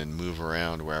who I can then move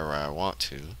around wherever I want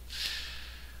to.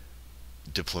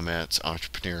 Diplomats,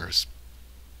 entrepreneurs.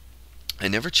 I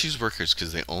never choose workers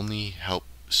because they only help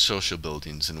social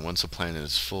buildings, and once a planet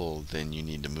is full, then you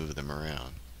need to move them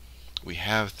around. We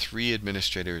have 3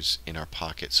 administrators in our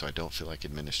pocket, so I don't feel like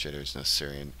administrator is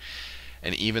necessary.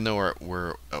 And even though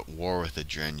we're at war with the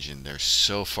Drengin, they're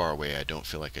so far away, I don't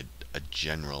feel like a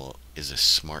general is a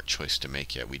smart choice to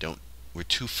make yet. We're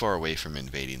too far away from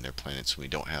invading their planets. We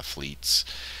don't have fleets.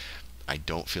 I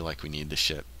don't feel like we need the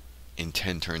ship. In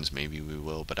 10 turns maybe we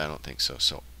will, but I don't think so.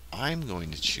 So I'm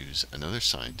going to choose another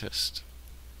scientist,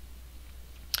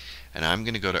 and I'm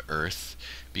going to go to Earth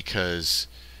because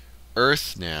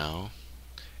Earth now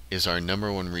is our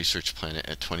 #1 research planet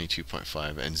at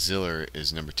 22.5, and Ziller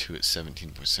is #2 at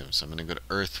 17.7. So I'm going to go to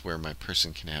Earth where my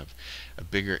person can have a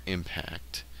bigger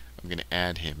impact. I'm going to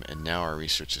add him, and now our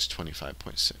research is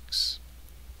 25.6.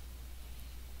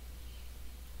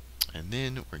 And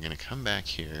then we're going to come back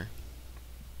here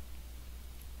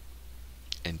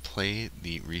and play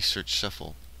the research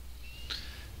shuffle.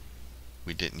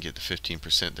 We didn't get the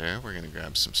 15% there. We're going to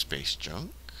grab some space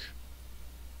junk.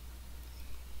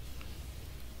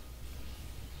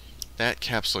 That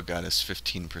capsule got us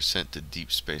 15% to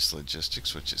deep space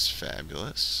logistics, which is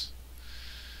fabulous.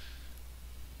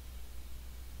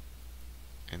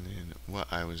 And then what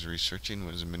I was researching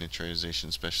was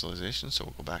miniaturization specialization, so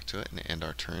we'll go back to it and end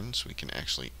our turn so we can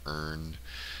actually earn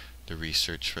the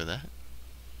research for that.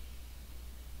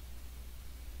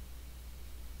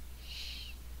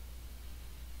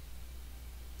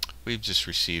 We've just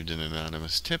received an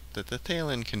anonymous tip that the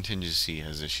Thalian contingency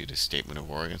has issued a statement of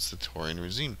war against the Taurian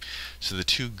regime. So the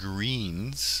two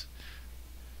greens,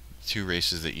 two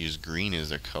races that use green as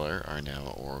their color, are now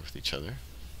at war with each other.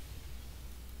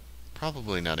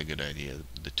 Probably not a good idea.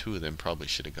 The two of them probably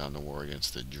should have gone to war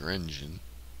against the Drengin.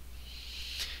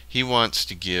 He wants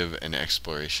to give an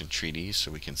exploration treaty so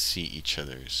we can see each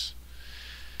other's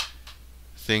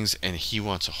things, and he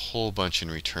wants a whole bunch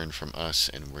in return from us,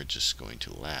 and we're just going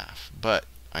to laugh. But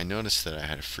I noticed that I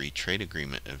had a free trade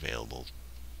agreement available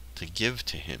to give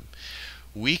to him.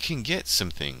 We can get some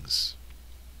things.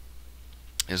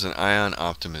 There's an ion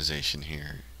optimization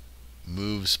here.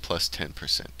 Moves plus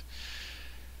 10%.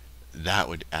 That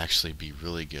would actually be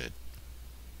really good.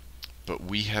 But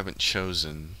we haven't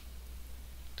chosen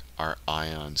our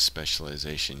ion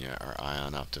specialization yet, our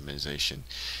ion optimization.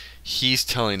 He's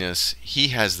telling us he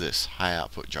has this high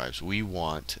output drives. We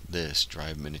want this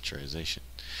drive miniaturization.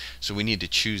 So we need to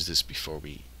choose this before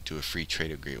we do a free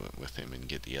trade agreement with him and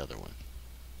get the other one.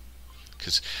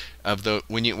 Because of the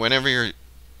whenever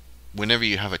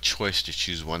you have a choice to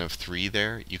choose one of three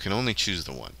there, you can only choose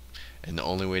the one. And the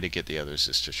only way to get the others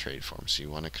is to trade for them. So you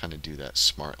want to kind of do that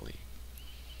smartly.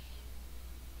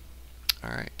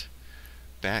 Alright.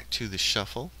 Back to the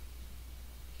shuffle.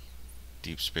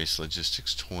 Deep space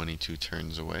logistics, 22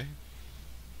 turns away.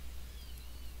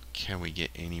 Can we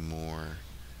get any more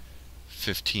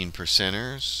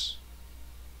 15%ers?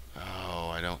 Oh,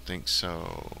 I don't think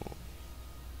so.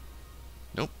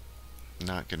 Nope.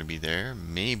 Not going to be there.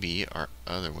 Maybe our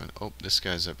other one. Oh, this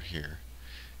guy's up here.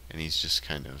 And he's just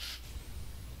kind of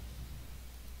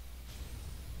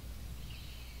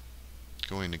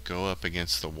going to go up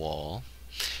against the wall.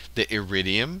 The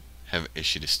Iridium have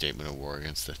issued a statement of war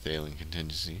against the Thalian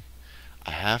contingency.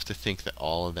 I have to think that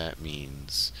all of that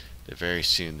means that very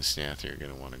soon the Snathi are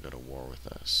going to want to go to war with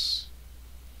us.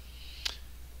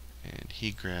 And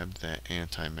he grabbed that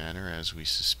antimatter as we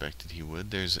suspected he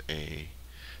would. There's a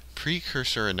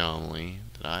precursor anomaly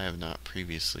that I have not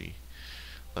previously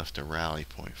left a rally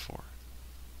point for.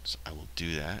 So I will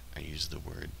do that. I use the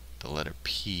letter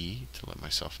P to let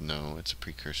myself know it's a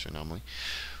precursor anomaly.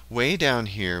 Way down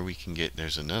here we can get,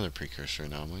 there's another precursor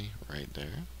anomaly right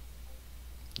there.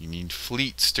 You need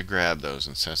fleets to grab those,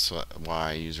 and so that's why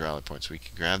I use rally points. We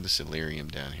could grab this Illyrium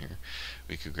down here.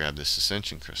 We could grab this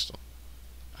Ascension Crystal.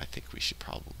 I think we should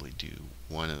probably do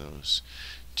one of those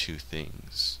two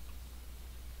things.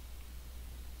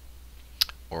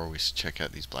 Or we should check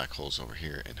out these black holes over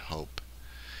here and hope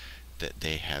that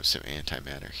they have some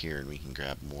antimatter here and we can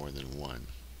grab more than one.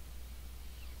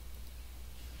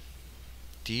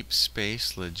 Deep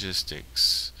space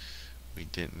logistics. We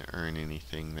didn't earn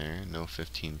anything there. No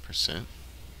 15%.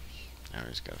 Now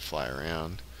he's got to fly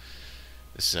around.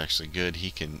 This is actually good.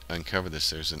 He can uncover this.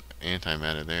 There's an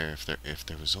antimatter there. If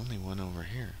there was only one over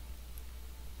here.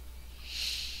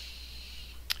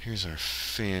 Here's our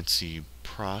fancy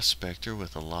prospector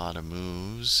with a lot of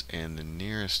moves, and the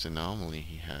nearest anomaly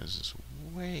he has is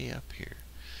way up here.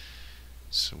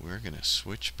 So we're going to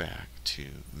switch back to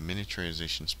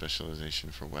miniaturization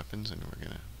specialization for weapons, and we're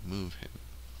going to move him.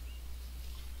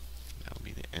 That'll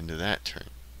be the end of that turn.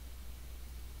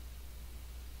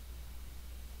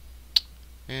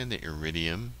 And the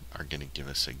Iridium are going to give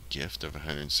us a gift of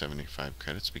 175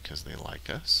 credits because they like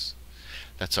us.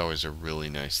 That's always a really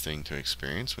nice thing to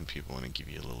experience when people want to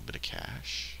give you a little bit of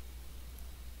cash.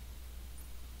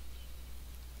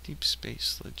 Deep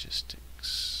space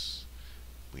logistics.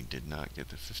 We did not get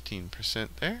the 15%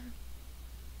 there.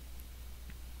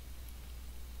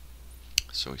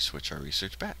 So we switch our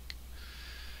research back.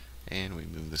 And we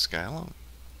move this guy along.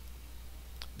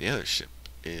 The other ship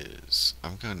is,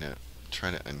 I'm going to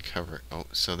try to uncover, oh,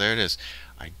 so there it is.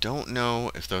 I don't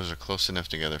know if those are close enough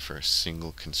together for a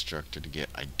single constructor to get.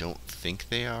 I don't think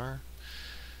they are,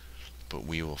 but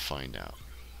we will find out.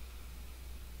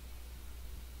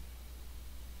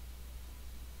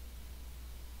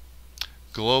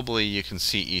 Globally, you can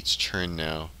see each turn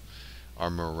now our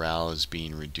morale is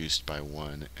being reduced by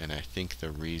 1, and I think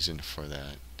the reason for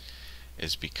that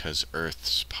is because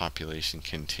Earth's population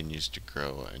continues to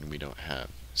grow and we don't have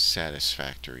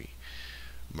satisfactory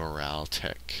morale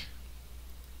tech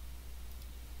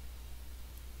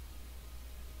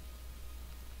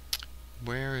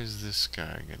Where is this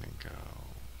guy gonna go?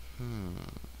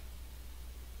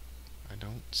 I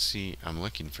don't see... I'm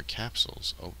looking for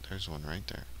capsules. Oh, there's one right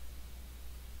there.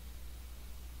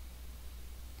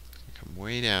 Come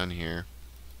way down here.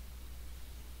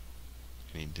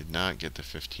 And he did not get the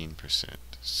 15%.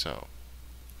 So,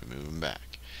 we move him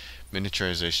back.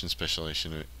 Miniaturization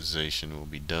specialization will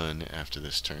be done after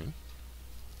this turn.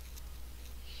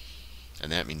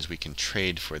 And that means we can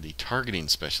trade for the targeting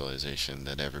specialization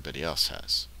that everybody else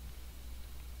has.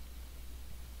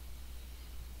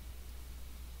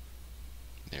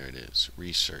 There it is,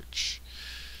 research.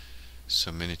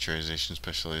 So miniaturization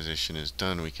specialization is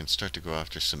done. We can start to go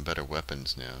after some better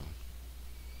weapons now,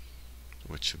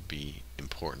 which would be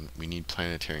important. We need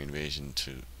planetary invasion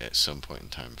to, at some point in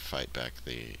time, fight back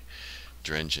the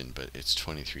Drengin, but it's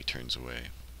 23 turns away.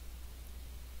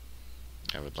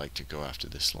 I would like to go after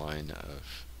this line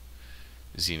of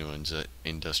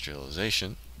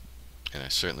xeno-industrialization, and I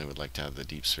certainly would like to have the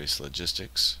deep space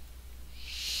logistics.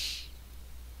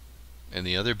 And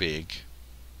the other big...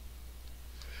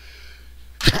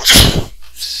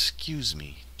 Excuse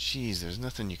me. Jeez, there's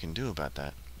nothing you can do about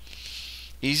that.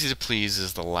 Easy to please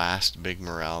is the last big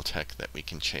morale tech that we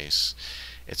can chase.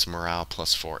 It's morale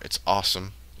 +4. It's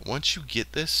awesome. Once you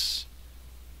get this,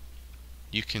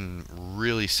 you can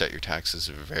really set your taxes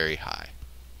very high.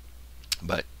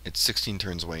 But it's 16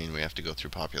 turns away, and we have to go through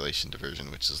population diversion,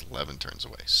 which is 11 turns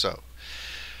away. So,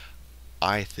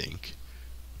 I think...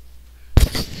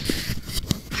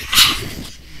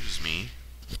 Excuse me.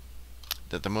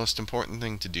 That the most important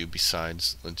thing to do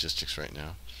besides logistics right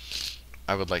now,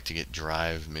 I would like to get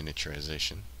drive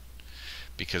miniaturization,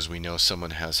 because we know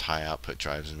someone has high output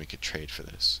drives and we could trade for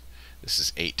this. This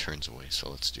is 8 turns away, so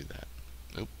let's do that.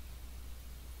 Nope.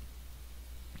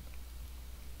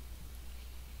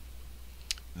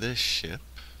 This ship,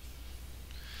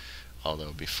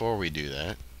 although before we do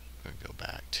that, we'll go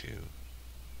back to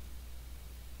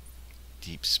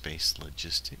deep space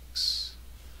logistics.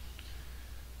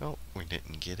 Oh, we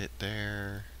didn't get it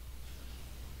there.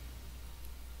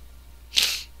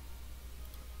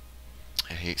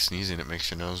 I hate sneezing, it makes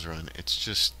your nose run. It's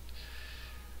just,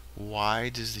 why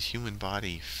does the human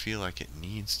body feel like it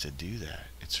needs to do that?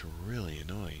 It's really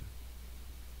annoying.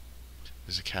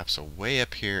 There's a capsule way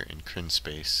up here in Kryn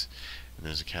space, and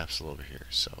there's a capsule over here,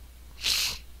 so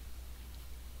it's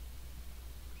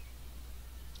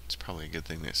probably a good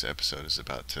thing this episode is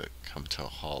about to come to a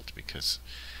halt, because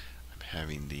I'm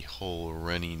having the whole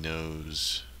runny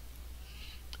nose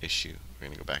issue. We're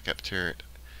going to go back up to it.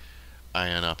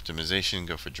 Ion optimization,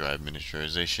 go for drive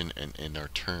miniaturization, and end our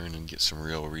turn and get some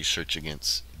real research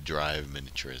against drive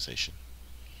miniaturization.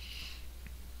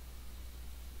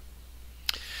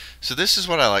 So this is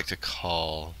what I like to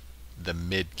call the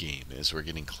mid-game, as we're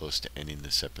getting close to ending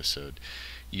this episode.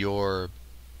 You're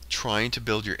trying to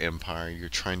build your empire, you're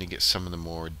trying to get some of the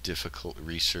more difficult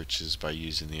researches by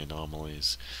using the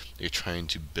anomalies. You're trying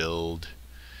to build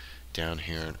down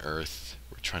here on Earth.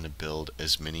 We're trying to build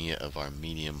as many of our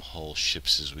medium hull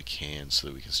ships as we can so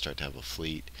that we can start to have a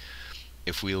fleet.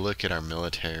 If we look at our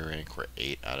military rank, we're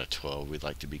 8 out of 12. We'd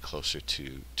like to be closer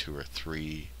to 2 or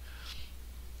 3.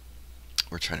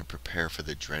 We're trying to prepare for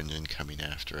the Drengin coming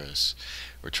after us.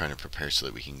 We're trying to prepare so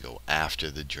that we can go after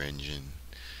the Drengin.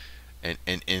 And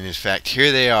in fact,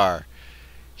 here they are.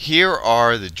 Here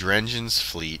are the Drengin's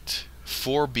fleet.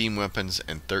 4 beam weapons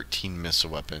and 13 missile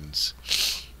weapons.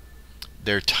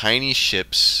 They're tiny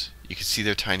ships. You can see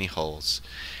their tiny hulls.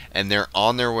 And they're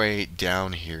on their way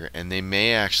down here. And they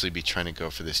may actually be trying to go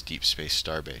for this deep space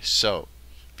starbase. So,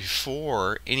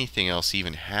 before anything else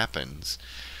even happens,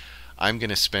 I'm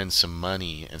going to spend some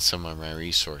money and some of my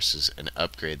resources and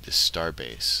upgrade this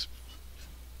starbase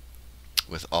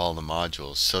with all the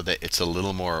modules so that it's a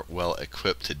little more well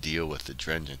equipped to deal with the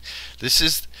Drengin. This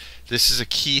is a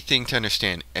key thing to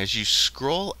understand. As you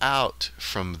scroll out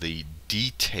from the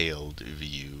detailed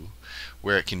view,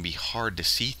 where it can be hard to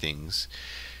see things,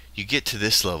 you get to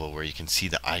this level where you can see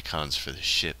the icons for the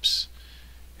ships.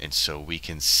 And so we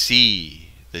can see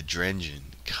the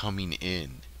Drengin coming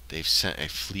in. They've sent a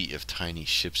fleet of tiny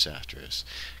ships after us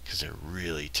because they're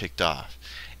really ticked off.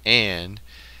 And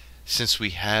since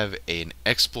we have an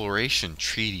exploration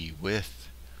treaty with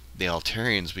the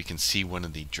Altarians, we can see one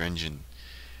of the Drengin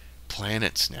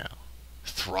planets now.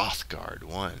 Throthgard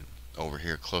 1, over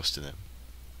here close to them.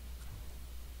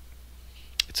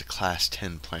 It's a class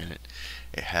 10 planet.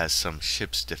 It has some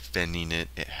ships defending it.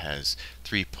 It has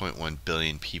 3.1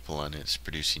 billion people on it. It's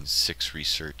producing 6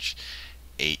 research,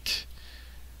 8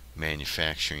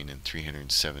 manufacturing, and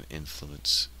 307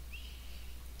 influence.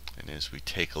 And as we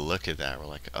take a look at that, we're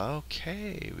like,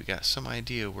 okay, we got some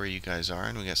idea where you guys are,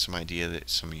 and we got some idea that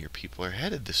some of your people are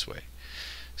headed this way.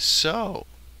 So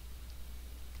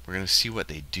we're going to see what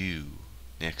they do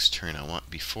next turn.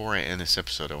 Before I end this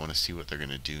episode, I want to see what they're going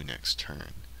to do next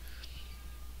turn.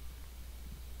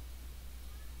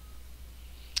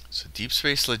 So Deep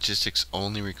Space Logistics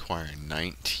only require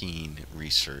 19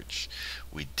 research.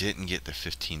 We didn't get the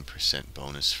 15%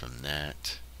 bonus from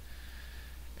that.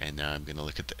 And now I'm going to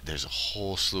look at there's a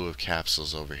whole slew of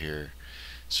capsules over here.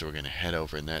 So we're going to head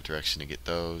over in that direction to get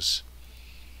those.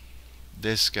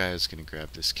 This guy is going to grab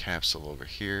this capsule over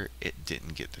here. It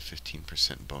didn't get the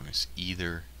 15% bonus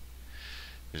either.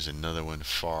 There's another one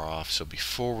far off. So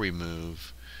before we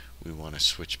move, we want to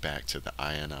switch back to the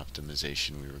ion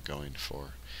optimization we were going for.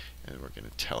 And we're going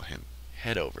to tell him,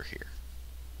 head over here.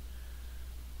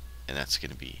 And that's going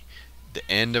to be the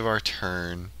end of our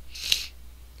turn.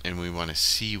 And we want to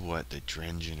see what the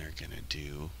Drengin are going to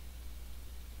do.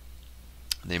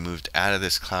 They moved out of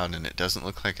this cloud, and it doesn't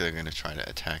look like they're going to try to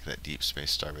attack that deep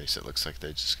space starbase. It looks like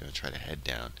they're just going to try to head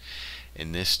down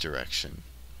in this direction.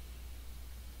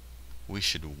 We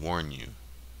should warn you,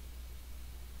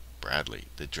 Bradley,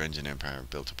 the Drengin Empire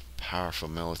built a powerful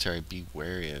military. Be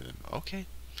wary of them. Okay,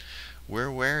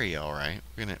 we're wary, all right.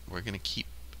 We're gonna keep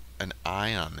an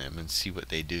eye on them and see what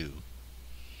they do.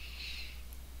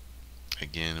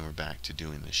 Again, we're back to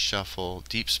doing the shuffle.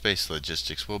 Deep Space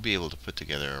Logistics, we'll be able to put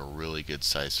together a really good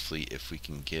sized fleet if we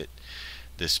can get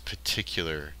this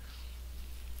particular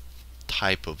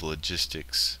type of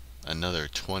logistics, another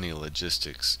 20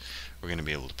 logistics. We're going to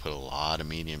be able to put a lot of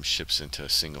medium ships into a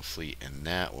single fleet, and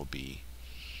that will be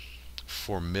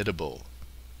formidable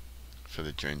for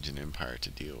the Drengin Empire to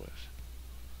deal with.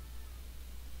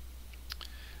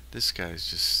 This guy's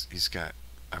just,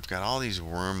 I've got all these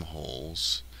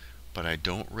wormholes, but I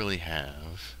don't really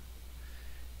have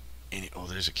any. Oh,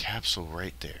 there's a capsule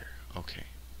right there. Okay.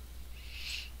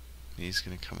 He's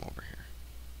going to come over here.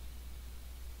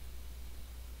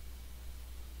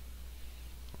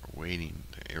 We're waiting.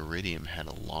 The Iridium had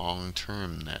a long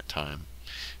term that time.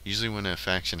 Usually when a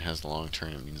faction has a long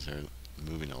term, it means they're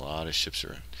moving a lot of ships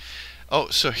around. Oh,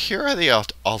 so here are the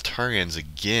Altarians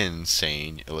again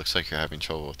saying, it looks like you're having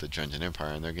trouble with the Drengin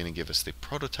Empire, and they're going to give us the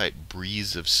prototype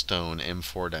Breeze of Stone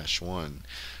M4-1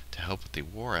 to help with the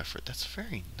war effort. That's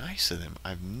very nice of them.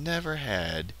 I've never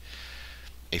had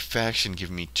a faction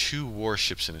give me 2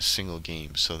 warships in a single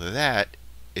game, so that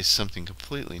is something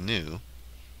completely new.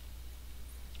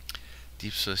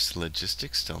 Deep Space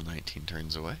Logistics still 19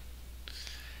 turns away.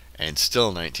 And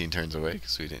still 19 turns away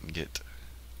because we didn't get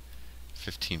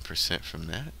 15% from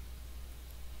that.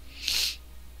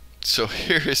 So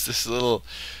here is this little,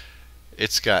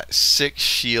 it's got 6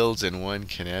 shields and 1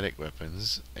 kinetic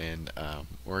weapons, and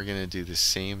we're going to do the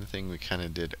same thing we kind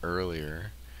of did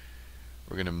earlier.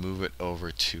 We're going to move it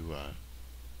over to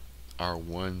our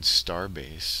 1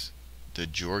 starbase, the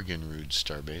Jorgenrud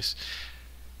starbase,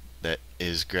 that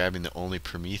is grabbing the only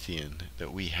Promethean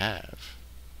that we have.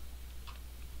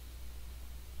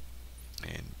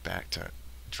 And back to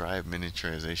drive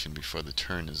miniaturization before the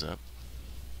turn is up.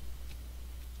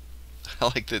 I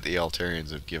like that the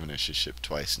Altarians have given us a ship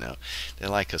twice now. They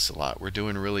like us a lot. We're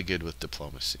doing really good with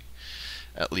diplomacy,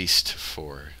 at least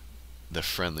for the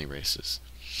friendly races.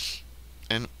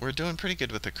 And we're doing pretty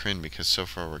good with the Kryn because so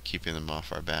far we're keeping them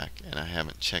off our back, and I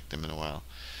haven't checked them in a while.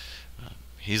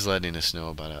 He's letting us know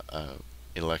about a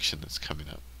election that's coming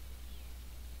up.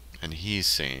 And he's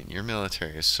saying, your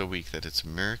military is so weak that it's a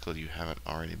miracle you haven't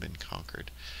already been conquered.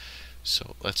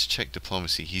 So let's check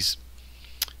diplomacy.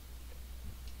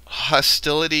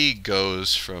 Hostility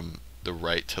goes from the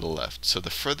right to the left. So the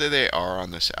further they are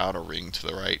on this outer ring to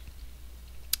the right,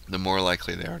 the more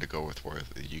likely they are to go with war.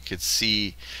 You could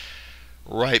see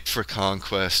ripe for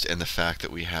conquest, and the fact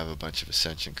that we have a bunch of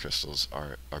ascension crystals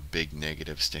are big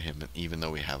negatives to him, even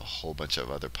though we have a whole bunch of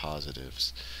other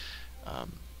positives.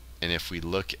 And if we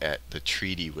look at the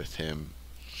treaty with him,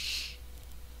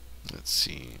 let's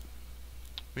see,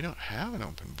 we don't have an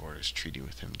open borders treaty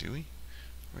with him, do we?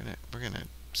 We're gonna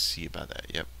see about that.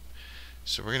 Yep.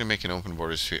 So we're gonna make an open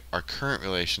borders treaty. Our current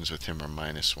relations with him are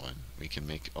 -1. We can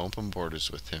make open borders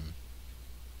with him.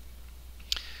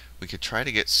 We could try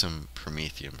to get some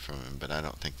Promethium from him, but I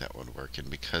don't think that would work. And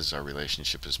because our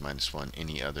relationship is -1,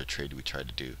 any other trade we try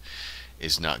to do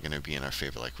is not going to be in our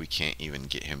favor. Like, we can't even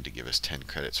get him to give us 10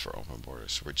 credits for open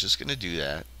borders. So we're just going to do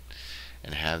that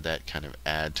and have that kind of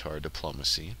add to our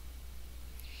diplomacy.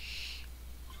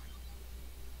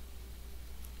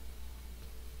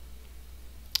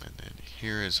 And then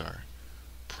here is our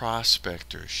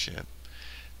prospector ship.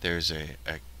 There's a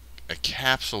a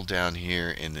capsule down here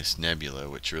in this nebula,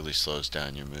 which really slows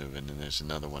down your move, and then there's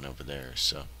another one over there.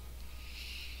 So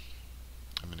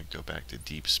I'm going to go back to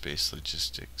deep space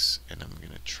logistics, and I'm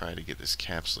going to try to get this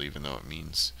capsule, even though it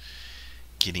means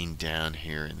getting down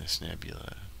here in this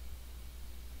nebula.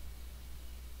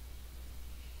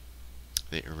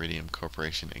 The Iridium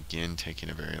Corporation again taking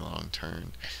a very long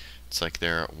turn. It's like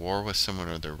they're at war with someone,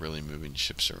 or they're really moving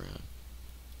ships around.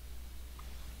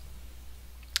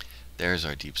 There's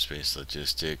our deep space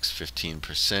logistics,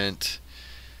 15%.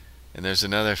 And there's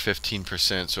another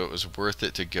 15%, so it was worth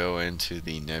it to go into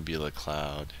the nebula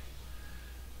cloud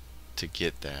to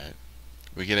get that.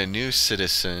 We get a new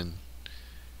citizen,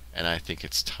 and I think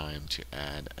it's time to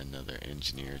add another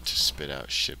engineer to spit out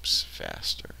ships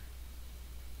faster.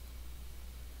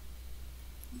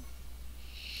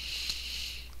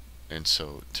 And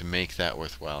so to make that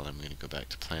worthwhile, I'm going to go back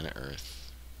to planet Earth.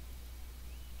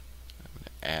 I'm going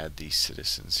to add these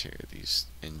citizens here, these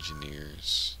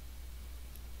engineers.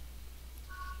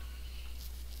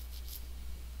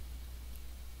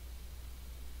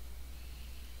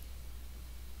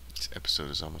 This episode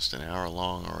is almost an hour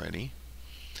long already,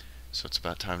 so it's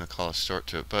about time to call a start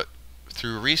to it. But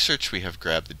through research, we have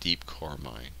grabbed the deep core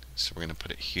mine. So we're going to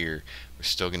put it here. We're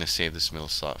still going to save this middle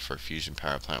slot for a fusion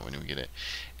power plant when we get it.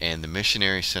 And the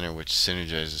missionary center, which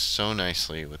synergizes so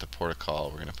nicely with the protocol,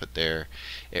 we're going to put there.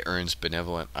 It earns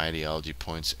benevolent ideology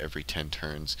points every 10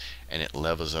 turns, and it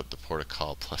levels up the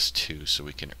protocol +2, so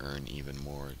we can earn even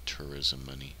more tourism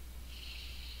money.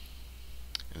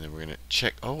 And then we're going to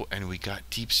check, oh, and we got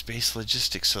deep space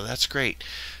logistics, so that's great.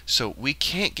 So we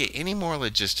can't get any more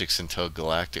logistics until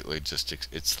galactic logistics.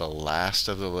 It's the last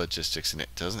of the logistics, and it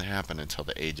doesn't happen until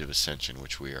the Age of Ascension,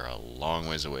 which we are a long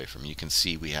ways away from. You can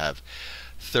see we have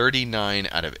 39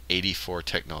 out of 84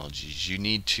 technologies. You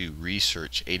need to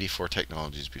research 84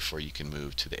 technologies before you can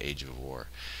move to the Age of War.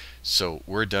 So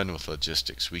we're done with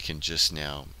logistics. We can just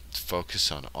now focus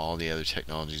on all the other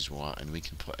technologies we want, and we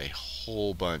can put a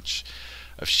whole bunch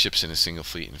of ships in a single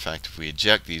fleet. In fact, if we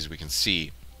eject these, we can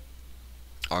see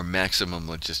our maximum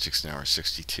logistics now are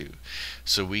 62.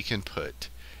 So we can put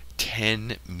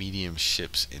 10 medium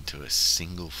ships into a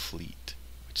single fleet,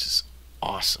 which is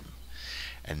awesome.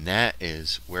 And that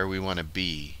is where we want to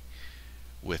be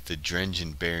with the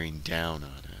Drengin bearing down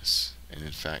on us. And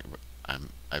in fact,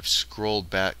 I've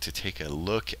scrolled back to take a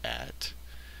look at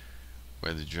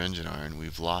where the Drengin are, and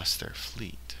we've lost their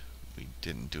fleet. We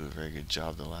didn't do a very good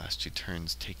job the last 2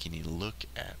 turns taking a look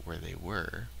at where they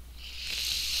were.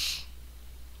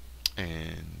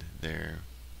 And they're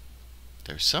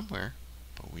somewhere,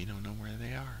 but we don't know where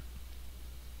they are.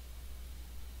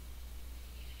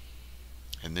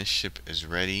 And this ship is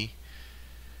ready.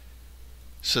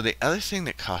 So the other thing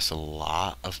that costs a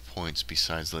lot of points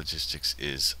besides logistics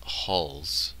is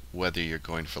hulls, whether you're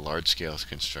going for large scale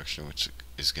construction, which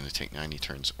is going to take 90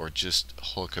 turns, or just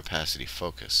hull capacity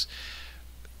focus,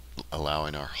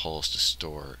 allowing our hulls to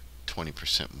store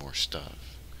 20% more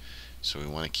stuff. So we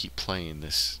want to keep playing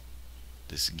this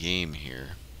game here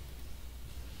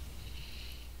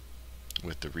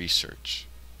with the research.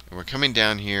 And we're coming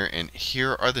down here, and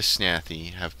here are the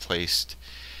Snathi have placed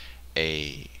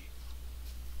a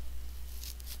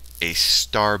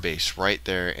star base right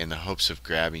there in the hopes of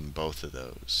grabbing both of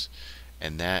those,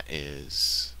 and that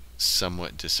is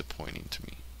somewhat disappointing to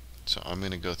me. So I'm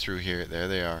going to go through here. There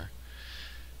they are.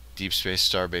 Deep space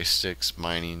starbase 6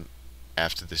 mining.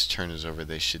 After this turn is over,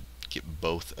 they should get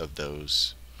both of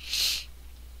those,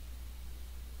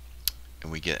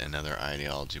 and we get another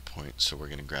ideology point. So we're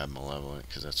going to grab malevolent,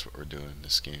 because that's what we're doing in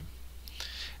this game.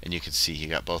 And you can see he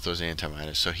got both those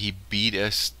antimaters, so he beat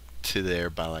us to there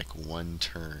by like 1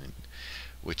 turn,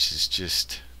 which is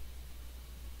just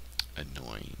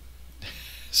annoying.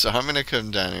 So I'm going to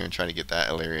come down here and try to get that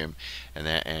Illyrium and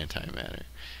that antimatter.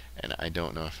 And I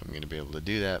don't know if I'm going to be able to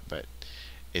do that, but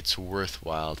it's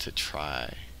worthwhile to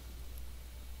try.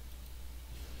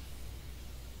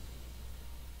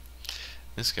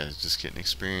 This guy's just getting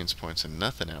experience points and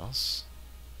nothing else.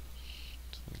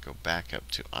 So I'm going to go back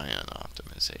up to ion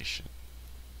optimization.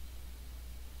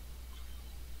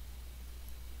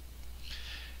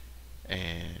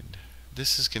 And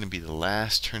this is going to be the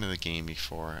last turn of the game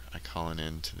before I call an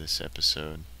end to this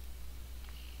episode.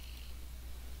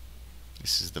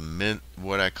 This is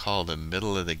what I call the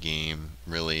middle of the game.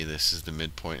 Really, this is the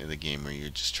midpoint of the game where you're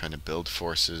just trying to build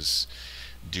forces,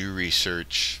 do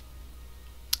research,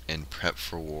 and prep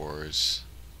for wars.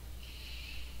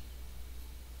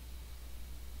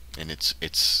 And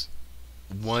it's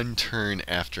one turn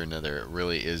after another. It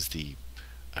really is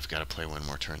I've got to play one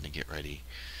more turn to get ready,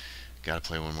 Gotta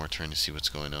play one more turn to see what's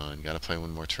going on. Gotta play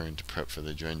one more turn to prep for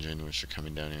the Drengin, which are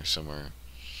coming down here somewhere.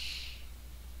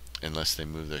 Unless they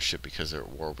move their ship because they're at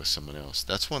war with someone else.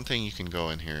 That's one thing you can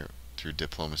go in here through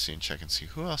diplomacy and check and see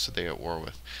who else are they at war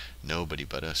with. Nobody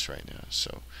but us right now.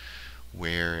 So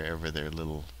wherever their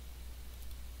little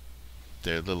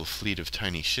fleet of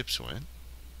tiny ships went.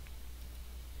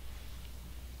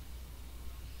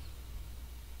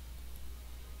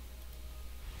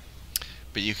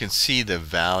 But you can see the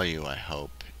value, I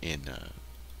hope, in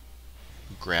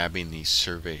grabbing these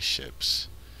survey ships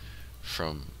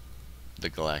from the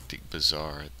Galactic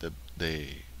Bazaar.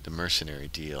 The mercenary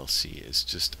DLC is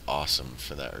just awesome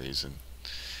for that reason.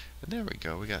 And there we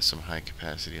go. We got some high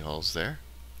capacity hulls there.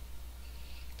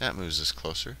 That moves us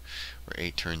closer. We're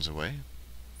 8 turns away.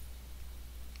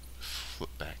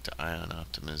 Flip back to ion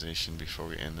optimization before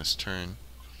we end this turn.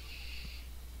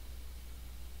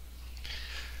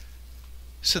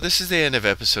 So this is the end of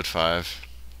episode 5.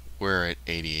 We're at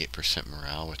 88%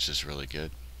 morale, which is really good.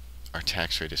 Our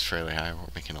tax rate is fairly high. We're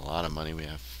making a lot of money. We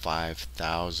have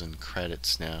 5,000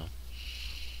 credits now.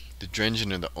 The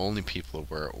Drengin are the only people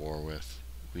we're at war with.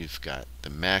 We've got the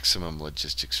maximum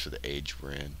logistics for the age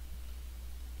we're in.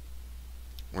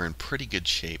 We're in pretty good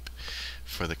shape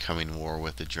for the coming war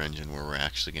with the Drengin, where we're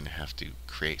actually going to have to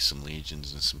create some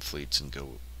legions and some fleets and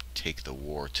go take the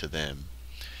war to them.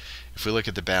 If we look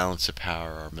at the balance of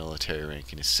power, our military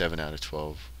ranking is 7 out of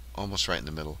 12, almost right in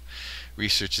the middle.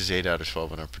 Research is 8 out of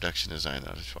 12, and our production is 9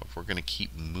 out of 12. We're going to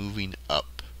keep moving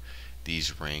up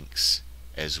these ranks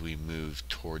as we move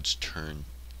towards turn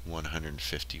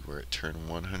 150. We're at turn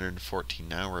 114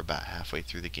 now. We're about halfway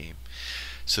through the game.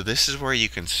 So this is where you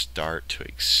can start to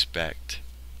expect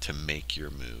to make your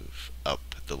move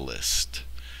up the list.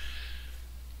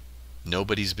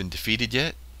 Nobody's been defeated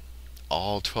yet.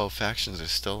 All 12 factions are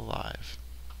still alive.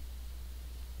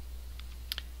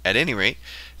 At any rate,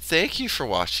 thank you for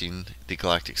watching the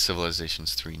Galactic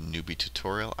Civilizations 3 Newbie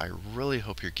tutorial. I really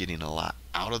hope you're getting a lot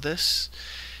out of this.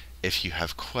 If you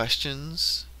have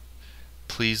questions,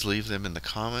 please leave them in the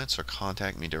comments or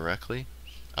contact me directly.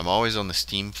 I'm always on the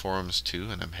Steam forums too,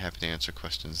 and I'm happy to answer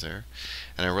questions there.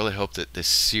 And I really hope that this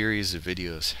series of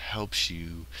videos helps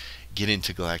you get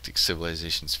into Galactic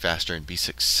Civilizations faster and be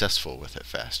successful with it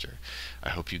faster. I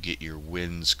hope you get your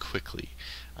wins quickly.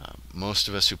 Most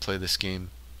of us who play this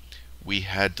game, we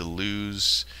had to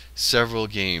lose several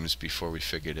games before we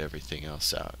figured everything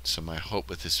else out. So my hope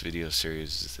with this video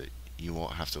series is that you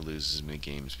won't have to lose as many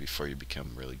games before you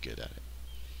become really good at it.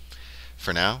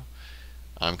 For now,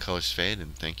 I'm Colors Fade,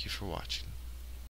 and thank you for watching.